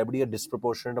 showing the celebrity a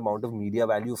disproportionate amount of media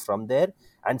value from there,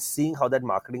 and seeing how that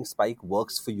marketing spike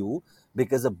works for you.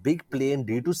 Because a big play in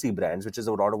D2C brands, which is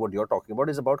a lot of what you're talking about,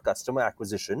 is about customer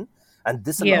acquisition, and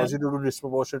this Yeah. allows you to do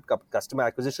disproportionate customer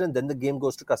acquisition, and then the game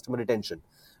goes to customer retention,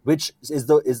 which is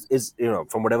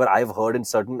from whatever I've heard in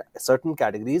certain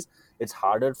categories, it's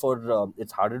harder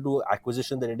to do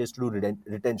acquisition than it is to do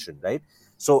retention, right?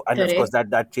 So, and of course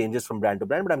Correct. that changes from brand to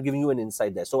brand, but I'm giving you an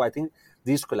insight there. So I think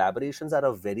these collaborations are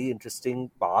a very interesting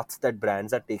path that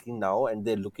brands are taking now, and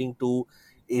they're looking to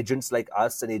agents like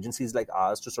us and agencies like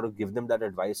ours to sort of give them that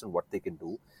advice on what they can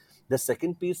do. The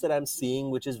second piece that I'm seeing,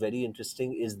 which is very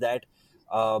interesting, is that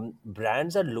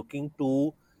brands are looking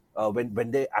to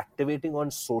when they're activating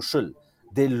on social,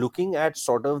 they're looking at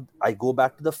sort of, I go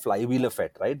back to the flywheel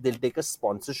effect, right? They'll take a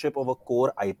sponsorship of a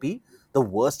core IP. The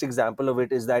worst example of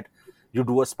it is that you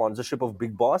do a sponsorship of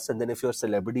Big Boss, and then if your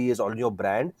celebrity is on your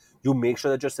brand, you make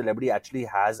sure that your celebrity actually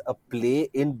has a play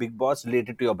in Big Boss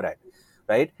related to your brand,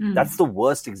 right? Hmm. That's the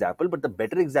worst example. But the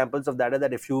better examples of that are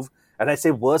that if you've, and I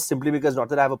say worst simply because not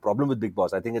that I have a problem with Big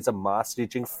Boss, I think it's a mass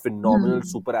reaching, phenomenal Hmm.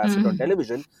 super asset on Hmm.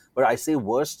 television. But I say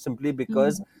worst simply Hmm.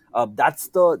 because that's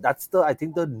the I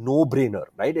think the no brainer,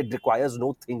 right? It requires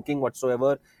no thinking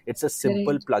whatsoever. It's a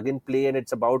simple Correct. plug and play, and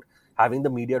it's about having the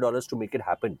media dollars to make it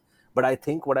happen. But I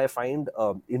think what I find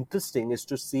interesting is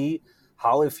to see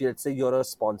how, if let's say you're a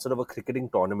sponsor of a cricketing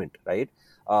tournament, right?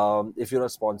 If you're a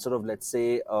sponsor of, let's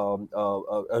say,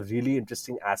 a really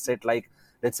interesting asset, like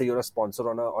let's say you're a sponsor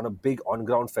on a big on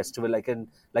ground festival like an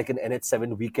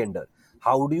NH7 weekender.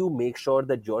 How do you make sure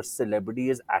that your celebrity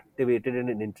is activated in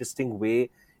an interesting way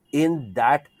in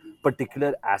that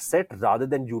particular asset rather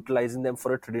than utilizing them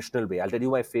for a traditional way? I'll tell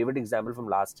you, my favorite example from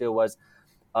last year was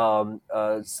um,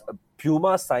 uh,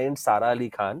 Puma signed Sara Ali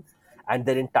Khan, and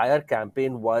their entire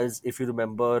campaign was, if you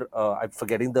remember, I'm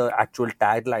forgetting the actual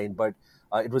tagline, but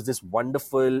it was this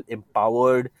wonderful,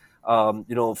 empowered,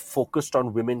 focused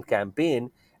on women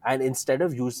campaign. And instead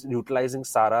of utilizing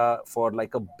Sara for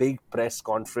like a big press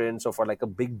conference or for like a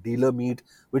big dealer meet,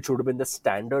 which would have been the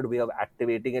standard way of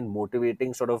activating and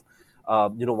motivating sort of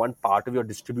one part of your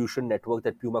distribution network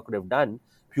that Puma could have done.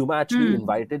 Puma actually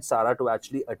invited Sarah to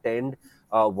actually attend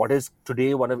what is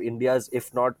today one of India's,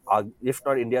 if not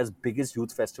India's biggest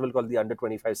youth festival, called the Under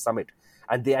 25 Summit.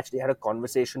 And they actually had a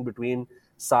conversation between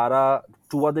Sarah,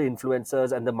 two other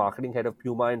influencers, and the marketing head of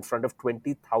Puma in front of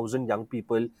 20,000 young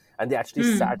people. And they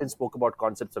actually sat and spoke about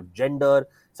concepts of gender,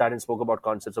 sat and spoke about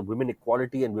concepts of women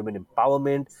equality and women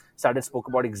empowerment, sat and spoke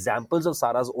about examples of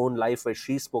Sarah's own life where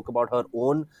she spoke about her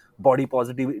own body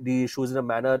positivity issues in a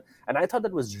manner. And I thought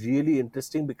that was really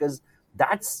interesting, because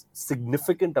that's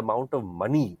significant amount of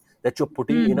money that you're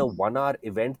putting in a 1 hour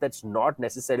event that's not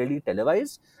necessarily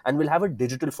televised and will have a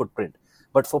digital footprint.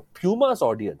 But for Puma's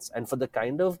audience and for the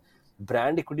kind of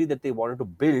brand equity that they wanted to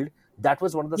build, that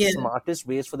was one of the smartest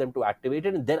ways for them to activate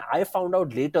it. And then I found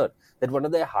out later that one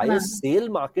of their highest sale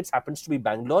markets happens to be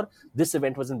Bangalore. This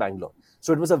event was in Bangalore.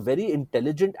 So it was a very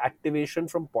intelligent activation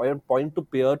from point to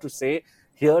peer to say,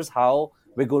 here's how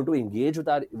we're going to engage with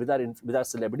our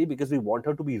celebrity, because we want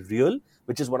her to be real,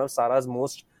 which is one of Sarah's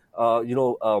most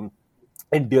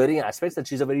endearing aspects, that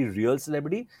she's a very real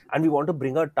celebrity, and we want to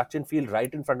bring her touch and feel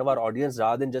right in front of our audience,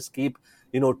 rather than just keep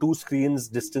 2 screens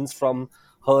distance from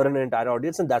her and an entire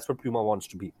audience. And that's what Puma wants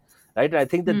to be, right? And I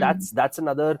think that's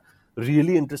another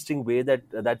really interesting way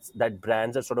that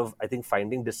brands are sort of, I think,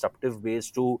 finding disruptive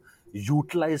ways to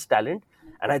utilize talent.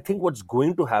 And I think what's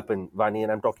going to happen, Vani,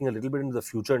 and I'm talking a little bit into the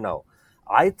future now,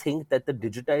 I think that the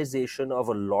digitization of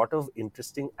a lot of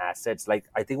interesting assets, like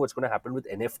I think what's going to happen with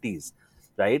NFTs,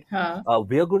 right?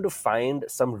 We are going to find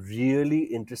some really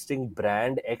interesting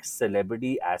brand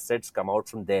celebrity assets come out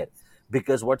from there.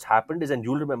 Because what's happened is, and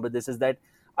you'll remember this, is that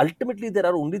ultimately there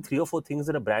are only 3 or 4 things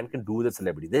that a brand can do with a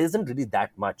celebrity. There isn't really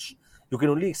that much. You can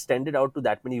only extend it out to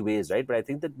that many ways, right? But I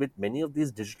think that with many of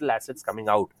these digital assets coming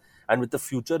out, and with the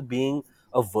future being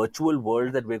a virtual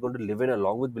world that we're going to live in,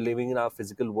 along with living in our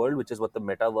physical world, which is what the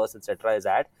metaverse, etc., is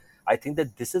at, I think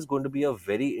that this is going to be a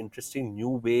very interesting new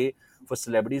way for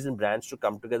celebrities and brands to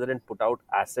come together and put out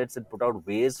assets and put out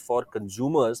ways for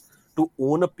consumers to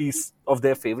own a piece of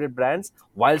their favorite brands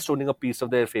whilst owning a piece of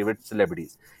their favorite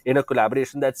celebrities in a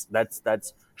collaboration that's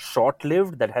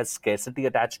short-lived, that has scarcity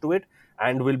attached to it,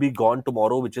 and will be gone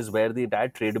tomorrow, which is where the entire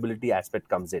tradability aspect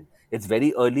comes in. It's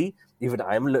very early. Even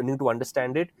I'm learning to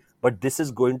understand it, but this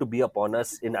is going to be upon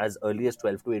us in as early as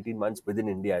 12 to 18 months within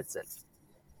India itself.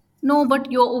 No,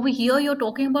 but you're over here, you're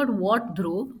talking about what,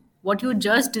 Dhruv? What you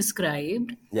just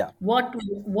described. Yeah.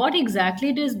 What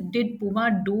exactly did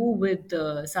Puma do with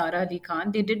Sara Ali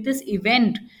Khan? They did this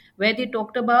event where they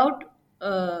talked about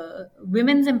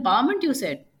women's empowerment, you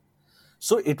said.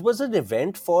 So it was an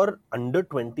event for under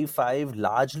 25,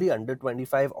 largely under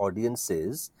 25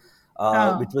 audiences.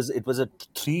 It was a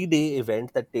 3-day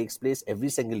event that takes place every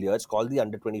single year. It's called the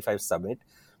Under 25 Summit.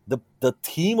 The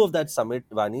theme of that summit,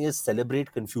 Vani, is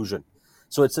celebrate confusion.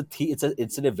 So it's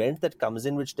an event that comes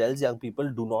in which tells young people,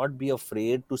 do not be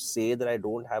afraid to say that I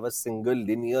don't have a single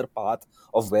linear path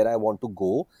of where I want to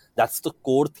go. That's the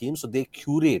core theme. So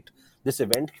this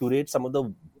event curates some of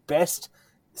the best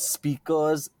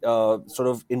speakers, sort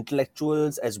of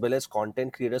intellectuals, as well as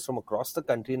content creators from across the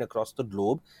country and across the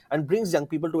globe, and brings young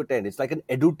people to attend. It's like an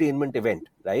edutainment event,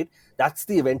 right? That's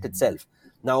the event itself.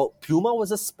 Now, Puma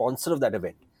was a sponsor of that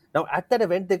event. Now, at that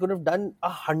event, they could have done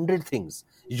 100 things.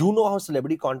 You know how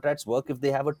celebrity contracts work. If they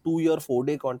have a 2-year,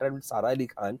 4-day contract with Sara Ali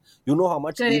Khan, you know how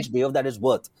much each day of that is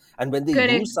worth. And when they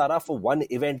use Sara for one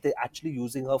event, they're actually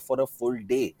using her for a full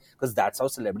day, because that's how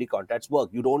celebrity contracts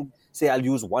work. You don't say, I'll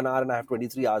use 1 hour and I have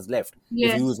 23 hours left.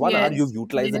 If you use 1 hour, you've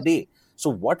utilized the day. So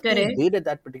what they did at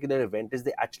that particular event is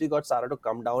they actually got Sara to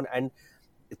come down and,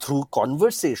 through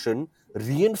conversation,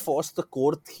 reinforce the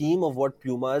core theme of what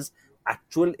Puma's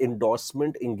actual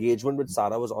endorsement engagement with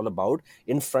Sara was all about,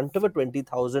 in front of a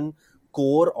 20,000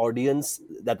 core audience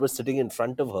that was sitting in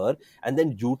front of her, and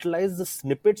then utilize the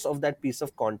snippets of that piece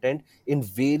of content in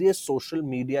various social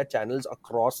media channels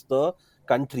across the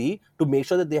country to make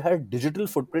sure that they had a digital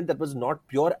footprint that was not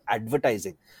pure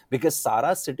advertising. Because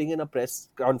Sara sitting in a press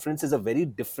conference is a very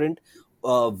different,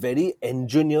 very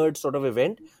engineered sort of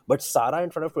event, but Sara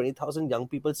in front of 20,000 young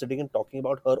people sitting and talking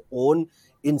about her own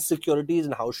insecurities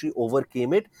and how she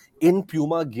overcame it in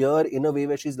Puma gear, in a way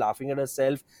where she's laughing at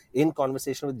herself, in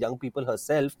conversation with young people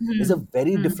herself, is a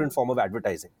very different form of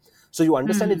advertising. So you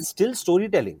understand, it's still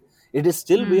storytelling. It is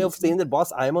still way of saying that,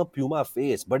 boss, I am a Puma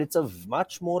face, but it's a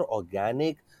much more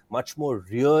organic, much more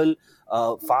real,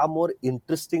 far more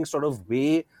interesting sort of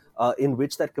way in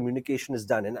which that communication is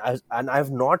done. And I've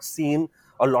not seen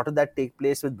a lot of that take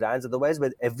place with brands otherwise,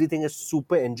 where everything is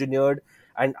super engineered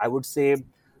and I would say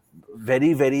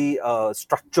very, very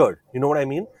structured. You know what I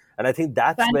mean? And I think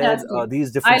that's where Fantastic. these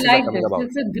I differences are like coming this. about.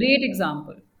 It's a great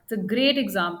example. It's a great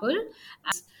example.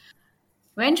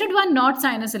 When should one not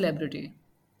sign a celebrity?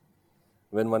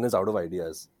 When one is out of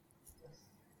ideas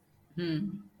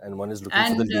and one is looking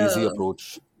for the And lazy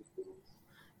approach.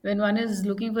 when one is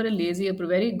looking for a lazy approach,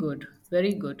 very good,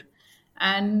 very good.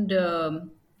 And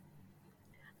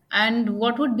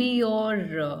what would be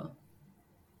your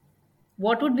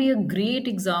what would be a great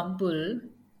example?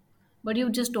 But you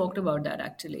just talked about that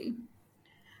actually.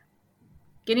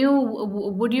 Can you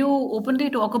would you openly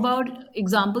talk about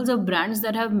examples of brands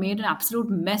that have made an absolute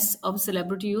mess of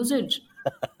celebrity usage?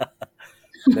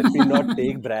 Let me not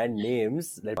take brand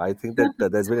names. I think that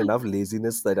there's been enough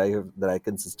laziness that I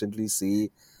consistently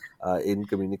see in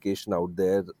communication out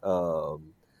there.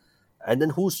 And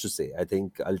then who's to say? I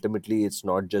think ultimately it's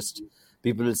not just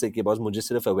people will say कि boss मुझे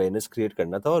सिर्फ awareness create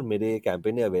करना था और मेरे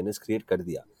campaign ने awareness create कर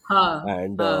दिया. हाँ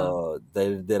And हाँ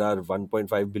there are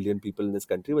 1.5 billion people in this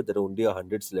country, but there are only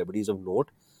 100 celebrities of note.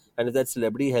 And if that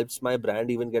celebrity helps my brand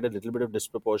even get a little bit of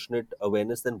disproportionate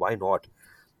awareness, then why not?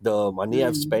 The money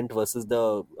I've spent versus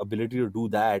the ability to do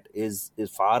that is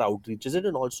far outreaches it,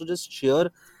 and also just sheer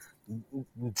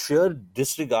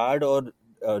disregard or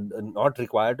not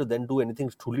required to then do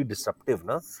anything truly disruptive.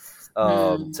 Na?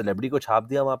 Celebrity को छाप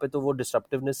दिया वहाँ पे तो वो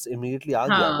disruptiveness immediately आ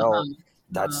गया. हाँ Now हाँ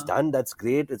that's हाँ done, that's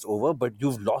great, it's over, but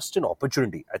you've lost an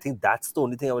opportunity. I think that's the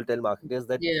only thing I will tell marketers,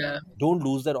 that yeah don't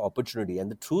lose that opportunity. And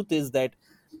the truth is that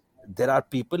there are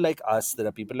people like us, there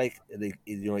are people like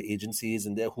agencies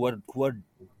in there who are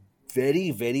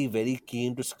very, very, very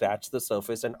keen to scratch the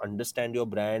surface and understand your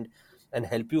brand and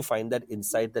help you find that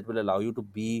insight that will allow you to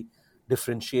be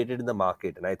differentiated in the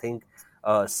market. And I think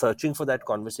searching for that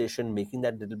conversation, making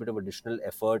that little bit of additional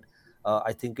effort,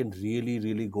 I think can really,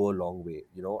 really go a long way.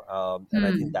 And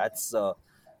I think that's I'll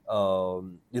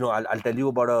tell you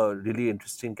about a really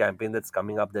interesting campaign that's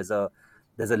coming up. There's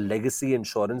a legacy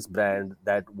insurance brand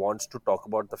that wants to talk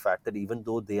about the fact that even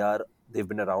though they've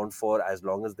been around for as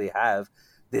long as they have,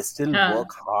 they still हाँ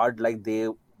work hard like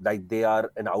they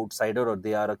are an outsider, or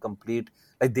they are a complete,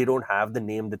 like they don't have the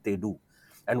name that they do.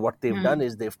 And what they've done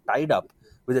is they've tied up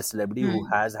with a celebrity who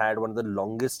has had one of the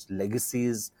longest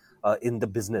legacies in the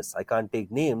business. I can't take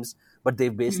names, but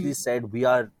they've basically said we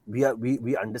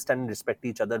understand and respect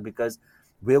each other because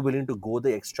we're willing to go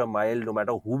the extra mile no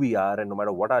matter who we are and no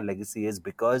matter what our legacy is,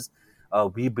 because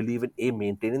we believe in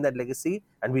maintaining that legacy,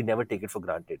 and we never take it for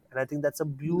granted. And I think that's a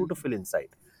beautiful insight.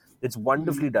 It's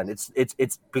wonderfully done.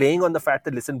 It's playing on the fact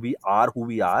that, listen, we are who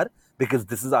we are because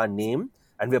this is our name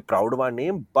and we're proud of our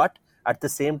name, but at the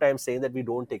same time saying that we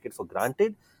don't take it for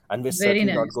granted, and we're very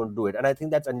certainly not nice going to do it. And I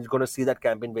think and you're going to see that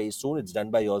campaign very soon. It's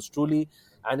done by yours truly,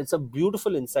 and it's a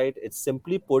beautiful insight. It's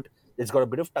simply put, it's got a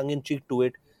bit of tongue in cheek to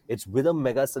it. It's with a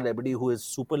mega celebrity who is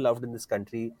super loved in this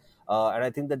country, and I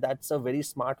think that that's a very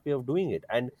smart way of doing it.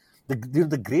 And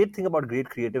the great thing about great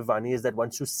creative, Vani, is that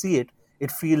once you see it, it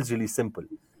feels really simple.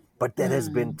 But there has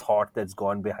been thought that's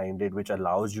gone behind it, which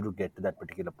allows you to get to that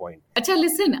particular point. Acha,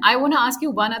 listen, I want to ask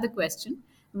you one other question,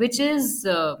 which is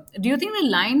do you think the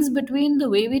lines between the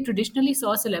way we traditionally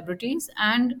saw celebrities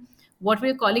and what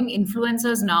we're calling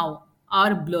influencers now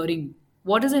are blurring?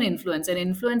 What is an influencer?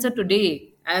 An influencer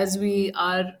today, as we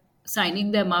are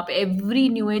signing them up, every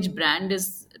new age brand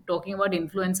is talking about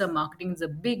influencer marketing. It's a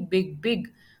big, big,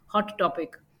 big hot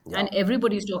topic. Yeah. And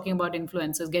everybody's talking about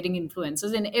influencers, getting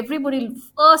influencers, and everybody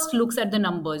first looks at the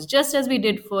numbers, just as we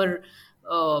did for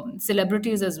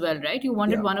celebrities as well, right? You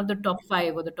wanted Yeah. one of the top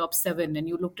five or the top seven, and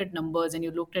you looked at numbers and you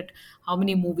looked at how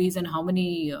many movies and how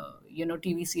many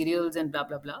TV serials and blah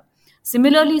blah blah.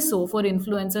 Similarly, so for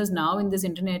influencers now in this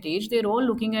internet age, they're all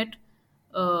looking at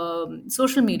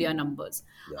social media numbers.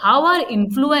 How are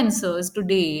influencers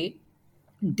today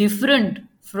different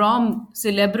from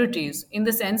celebrities, in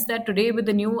the sense that today with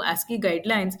the new ASCII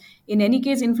guidelines, in any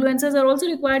case influencers are also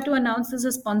required to announce this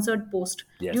as a sponsored post?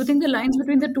 Do you Yes. think the lines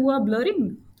between the two are blurring?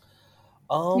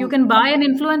 You Um, can buy an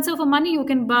influencer for money, you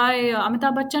can buy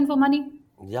Amitabh Bachchan for money.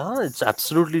 Yeah, it's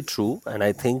absolutely true. And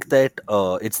I think that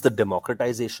it's the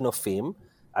democratization of fame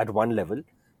at one level.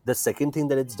 The second thing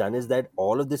that it's done is that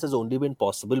all of this has only been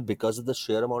possible because of the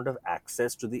sheer amount of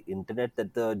access to the internet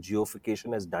that the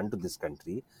geofication has done to this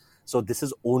country. So this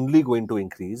is only going to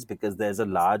increase because there's a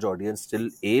large audience still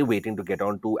A, waiting to get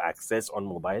on to access on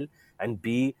mobile, and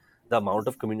B, the amount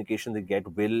of communication they get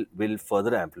will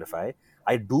further amplify.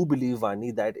 I do believe,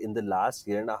 Vani, that in the last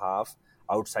year and a half,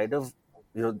 outside of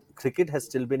cricket has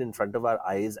still been in front of our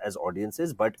eyes as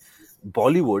audiences, but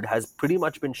Bollywood has pretty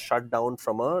much been shut down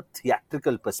from a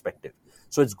theatrical perspective.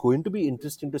 So it's going to be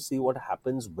interesting to see what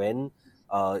happens when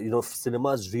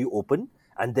cinemas reopen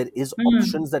and there is Hmm.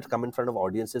 options that come in front of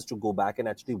audiences to go back and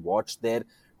actually watch their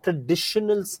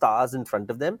traditional stars in front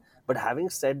of them. But having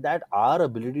said that, our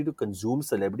ability to consume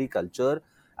celebrity culture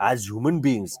as human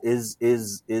beings is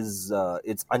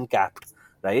it's uncapped,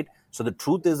 right? So the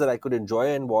truth is that I could enjoy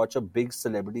and watch a big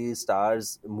celebrity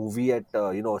stars movie at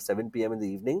 7 p.m. in the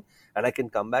evening, and I can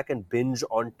come back and binge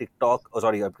on TikTok. Oh,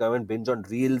 sorry, I come and binge on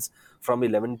Reels from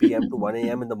 11 p.m. to 1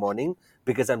 a.m. in the morning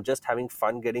because I'm just having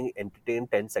fun getting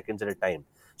entertained 10 seconds at a time.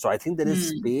 So I think there is Hmm.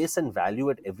 space and value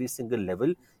at every single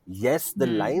level. Yes, the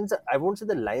Hmm. lines, I won't say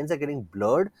the lines are getting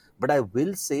blurred, but I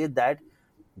will say that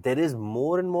there is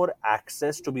more and more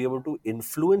access to be able to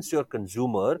influence your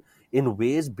consumer in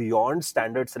ways beyond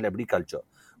standard celebrity culture,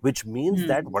 which means Hmm.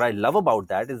 that what I love about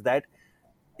that is that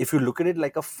if you look at it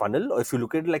like a funnel, or if you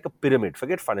look at it like a pyramid,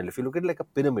 forget funnel, if you look at it like a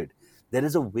pyramid, there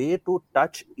is a way to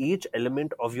touch each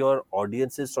element of your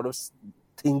audience's sort of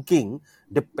thinking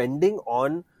depending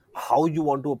on how you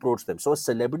want to approach them. So a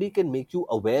celebrity can make you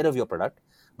aware of your product,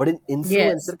 but an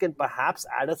Yes. influencer can perhaps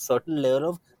add a certain layer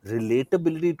of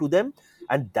relatability to them.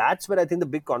 And that's where I think the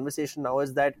big conversation now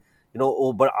is that,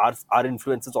 oh, but our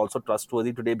influencers also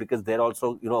trustworthy today because they're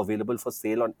also, available for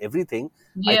sale on everything.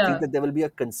 I think Yeah. that there will be a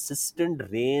consistent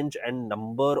range and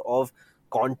number of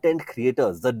content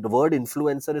creators. The word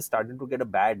influencer is starting to get a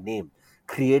bad name.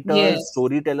 Creators, Yes.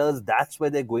 storytellers, that's where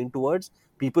they're going towards.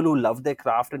 People who love their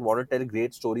craft and want to tell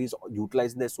great stories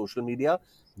utilizing their social media,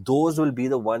 those will be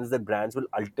the ones that brands will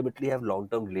ultimately have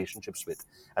long-term relationships with.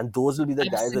 And those will be the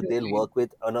guys that they'll Absolutely. work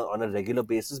with on a regular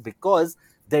basis because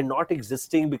they're not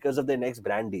existing because of their next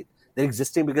brand deal. They're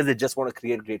existing because they just want to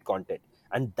create great content.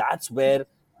 And that's where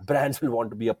brands will want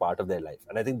to be a part of their life.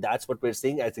 And I think that's what we're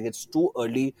seeing. I think it's too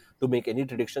early to make any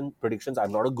predictions.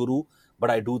 I'm not a guru, but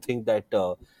I do think that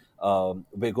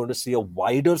we're going to see a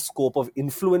wider scope of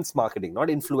influence marketing, not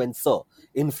influence Hmm.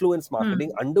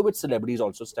 marketing, under which celebrities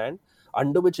also stand,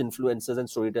 under which influencers and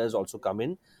storytellers also come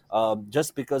in,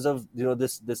 just because of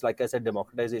this, like I said,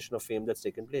 democratization of fame that's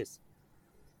taken place.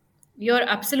 You're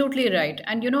absolutely right.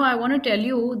 And I want to tell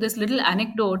you this little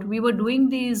anecdote. We were doing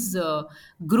these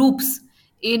groups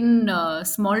in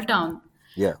small town,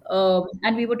 Yeah.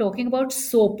 and we were talking about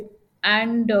soap.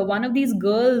 And one of these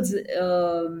girls,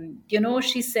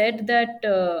 she said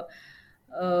that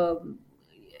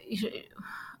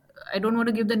I don't want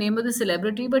to give the name of the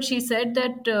celebrity, but she said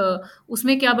that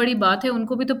उसमें क्या बड़ी बात है,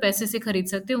 उनको भी तो पैसे से खरीद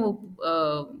सकते हैं,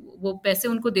 वो पैसे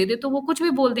उनको दे दे तो वो कुछ भी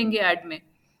बोल देंगे ऐड में.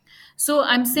 So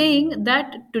I'm saying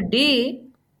that today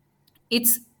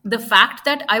it's the fact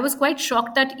that I was quite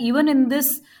shocked that even in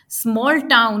this small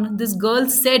town, this girl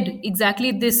said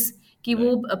exactly this कि वो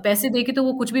Right. पैसे देके तो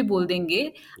वो कुछ भी बोल देंगे.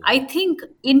 I Right. think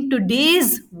in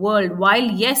today's world, while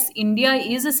yes, India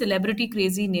is a celebrity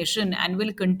crazy nation and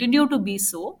will continue to be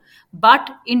so,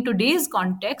 but in today's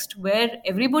context where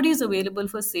everybody is available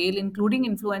for sale, including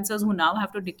influencers who now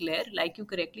have to declare, like you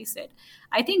correctly said,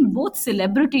 I think both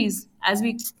celebrities, as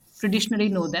we traditionally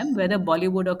know them, whether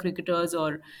Bollywood or cricketers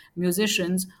or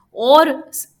musicians or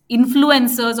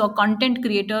influencers or content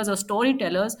creators or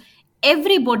storytellers,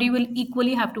 everybody will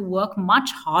equally have to work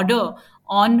much harder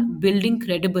on building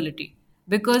credibility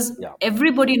because Yeah.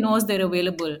 everybody knows they're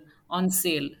available on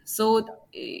sale. So,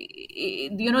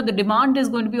 the demand is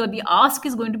going to be, or the ask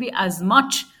is going to be as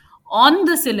much on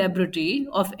the celebrity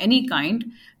of any kind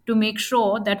to make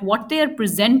sure that what they are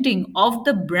presenting of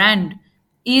the brand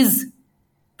is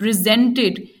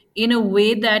presented in a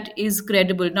way that is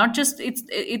credible. Not just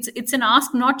it's an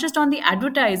ask not just on the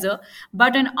advertiser,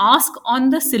 but an ask on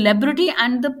the celebrity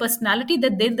and the personality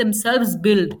that they themselves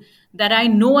build, that I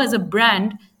know as a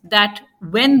brand that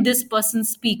when this person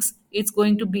speaks it's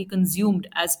going to be consumed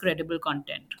as credible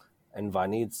content. And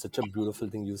Vani, it's such a beautiful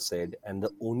thing you said. And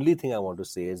the only thing I want to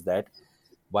say is that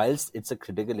whilst it's a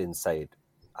critical insight,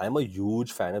 I'm a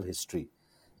huge fan of history.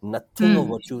 Nothing of Hmm.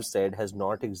 what you said has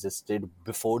not existed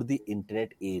before the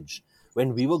internet age.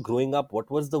 When we were growing up, what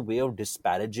was the way of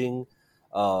disparaging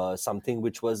something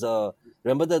which was a.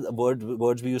 Remember the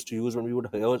words we used to use when we would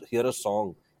hear a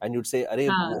song and you'd say, Arey,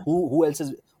 Huh. who else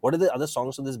is. What are the other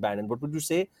songs from this band? And what would you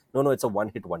say? No, it's a one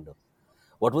hit wonder.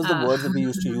 What was the Ah. words that we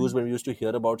used to use when we used to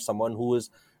hear about someone who is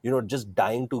just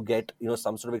dying to get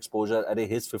some sort of exposure at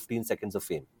his 15 seconds of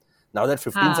fame? Now that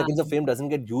 15 Ha. seconds of fame doesn't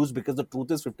get used because the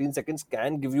truth is 15 seconds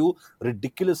can give you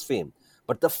ridiculous fame.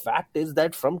 But the fact is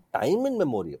that from time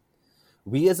immemorial,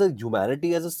 we as a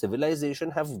humanity, as a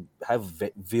civilization, have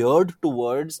veered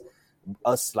towards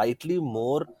a slightly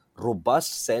more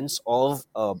robust sense of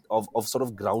sort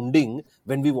of grounding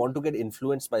when we want to get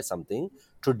influenced by something.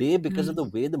 Today, because of Hmm. the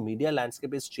way the media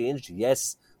landscape has changed,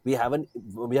 yes, we have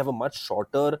a much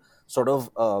shorter sort of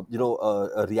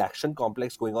a reaction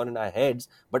complex going on in our heads,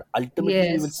 but ultimately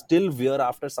we will Yes. still veer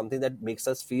after something that makes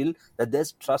us feel that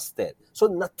there's trust there. So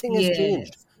nothing has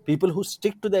changed. Yes. People who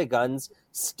stick to their guns,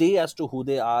 stay as to who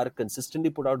they are, consistently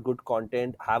put out good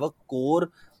content, have a core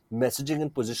messaging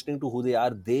and positioning to who they are,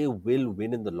 they will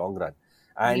win in the long run.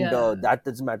 And Yeah. that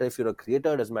doesn't matter if you're a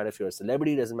creator, doesn't matter if you're a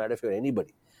celebrity, doesn't matter if you're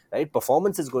anybody, right?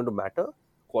 Performance is going to matter,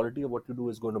 quality of what you do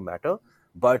is going to matter,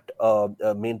 but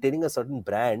maintaining a certain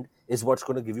brand is what's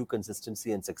going to give you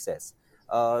consistency and success.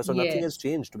 So nothing has Yes.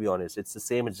 changed, to be honest. It's the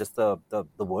same. It's just the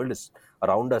world is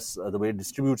around us, the way it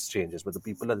distributes changes, but the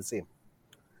people are the same.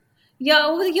 Yeah,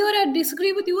 over here I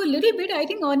disagree with you a little bit. I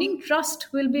think earning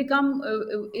trust will become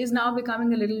is now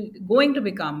becoming a little going to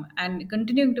become and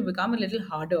continuing to become a little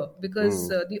harder because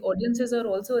Mm. the audiences are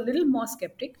also a little more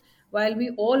skeptic. While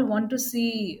we all want to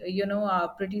see, our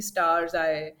pretty stars,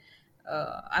 I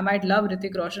might love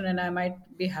Hrithik Roshan and I might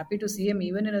be happy to see him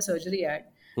even in a surgery ad.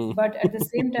 But at the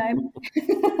same time,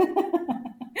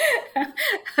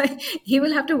 he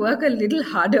will have to work a little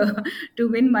harder to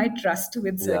win my trust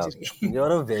with Yeah, surgery.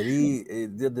 you're a very.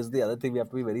 This is the other thing we have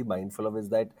to be very mindful of, is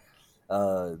that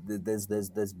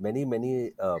there's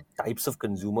many types of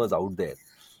consumers out there.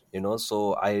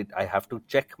 So I have to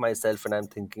check myself when I'm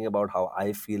thinking about how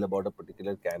I feel about a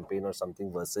particular campaign or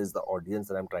something versus the audience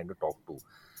that I'm trying to talk to.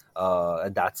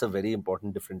 And that's a very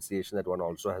important differentiation that one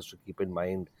also has to keep in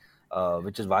mind,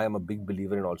 which is why I'm a big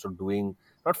believer in also doing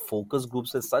not focus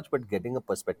groups as such, but getting a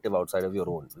perspective outside of your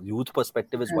own. Youth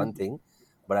perspective is one thing,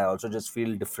 but I also just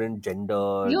feel different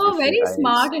genders, You're different very eyes.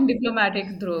 smart and diplomatic,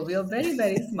 Dhruv. You're very,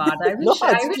 very smart. I No, wish,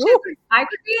 it's true. I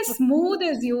could be as smooth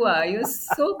as you are. You're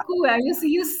so cool. And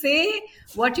you say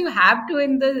what you have to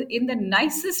in the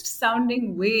nicest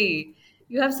sounding way.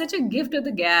 You have such a gift of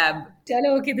the gab.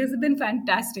 Chalo, okay, this has been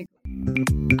fantastic.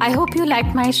 I hope you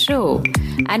liked my show.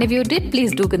 And if you did,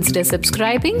 please do consider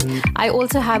subscribing. I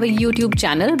also have a YouTube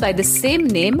channel by the same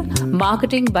name,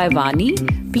 Marketing by Vani.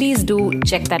 Please do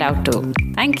check that out too.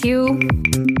 Thank you.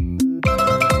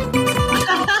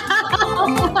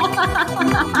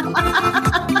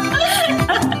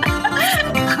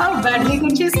 How badly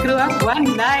could she screw up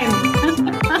one line?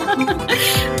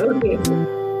 Okay.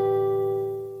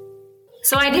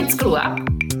 So I did screw up.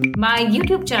 My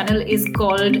YouTube channel is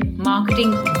called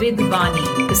Marketing with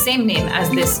Vani, the same name as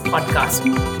this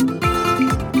podcast.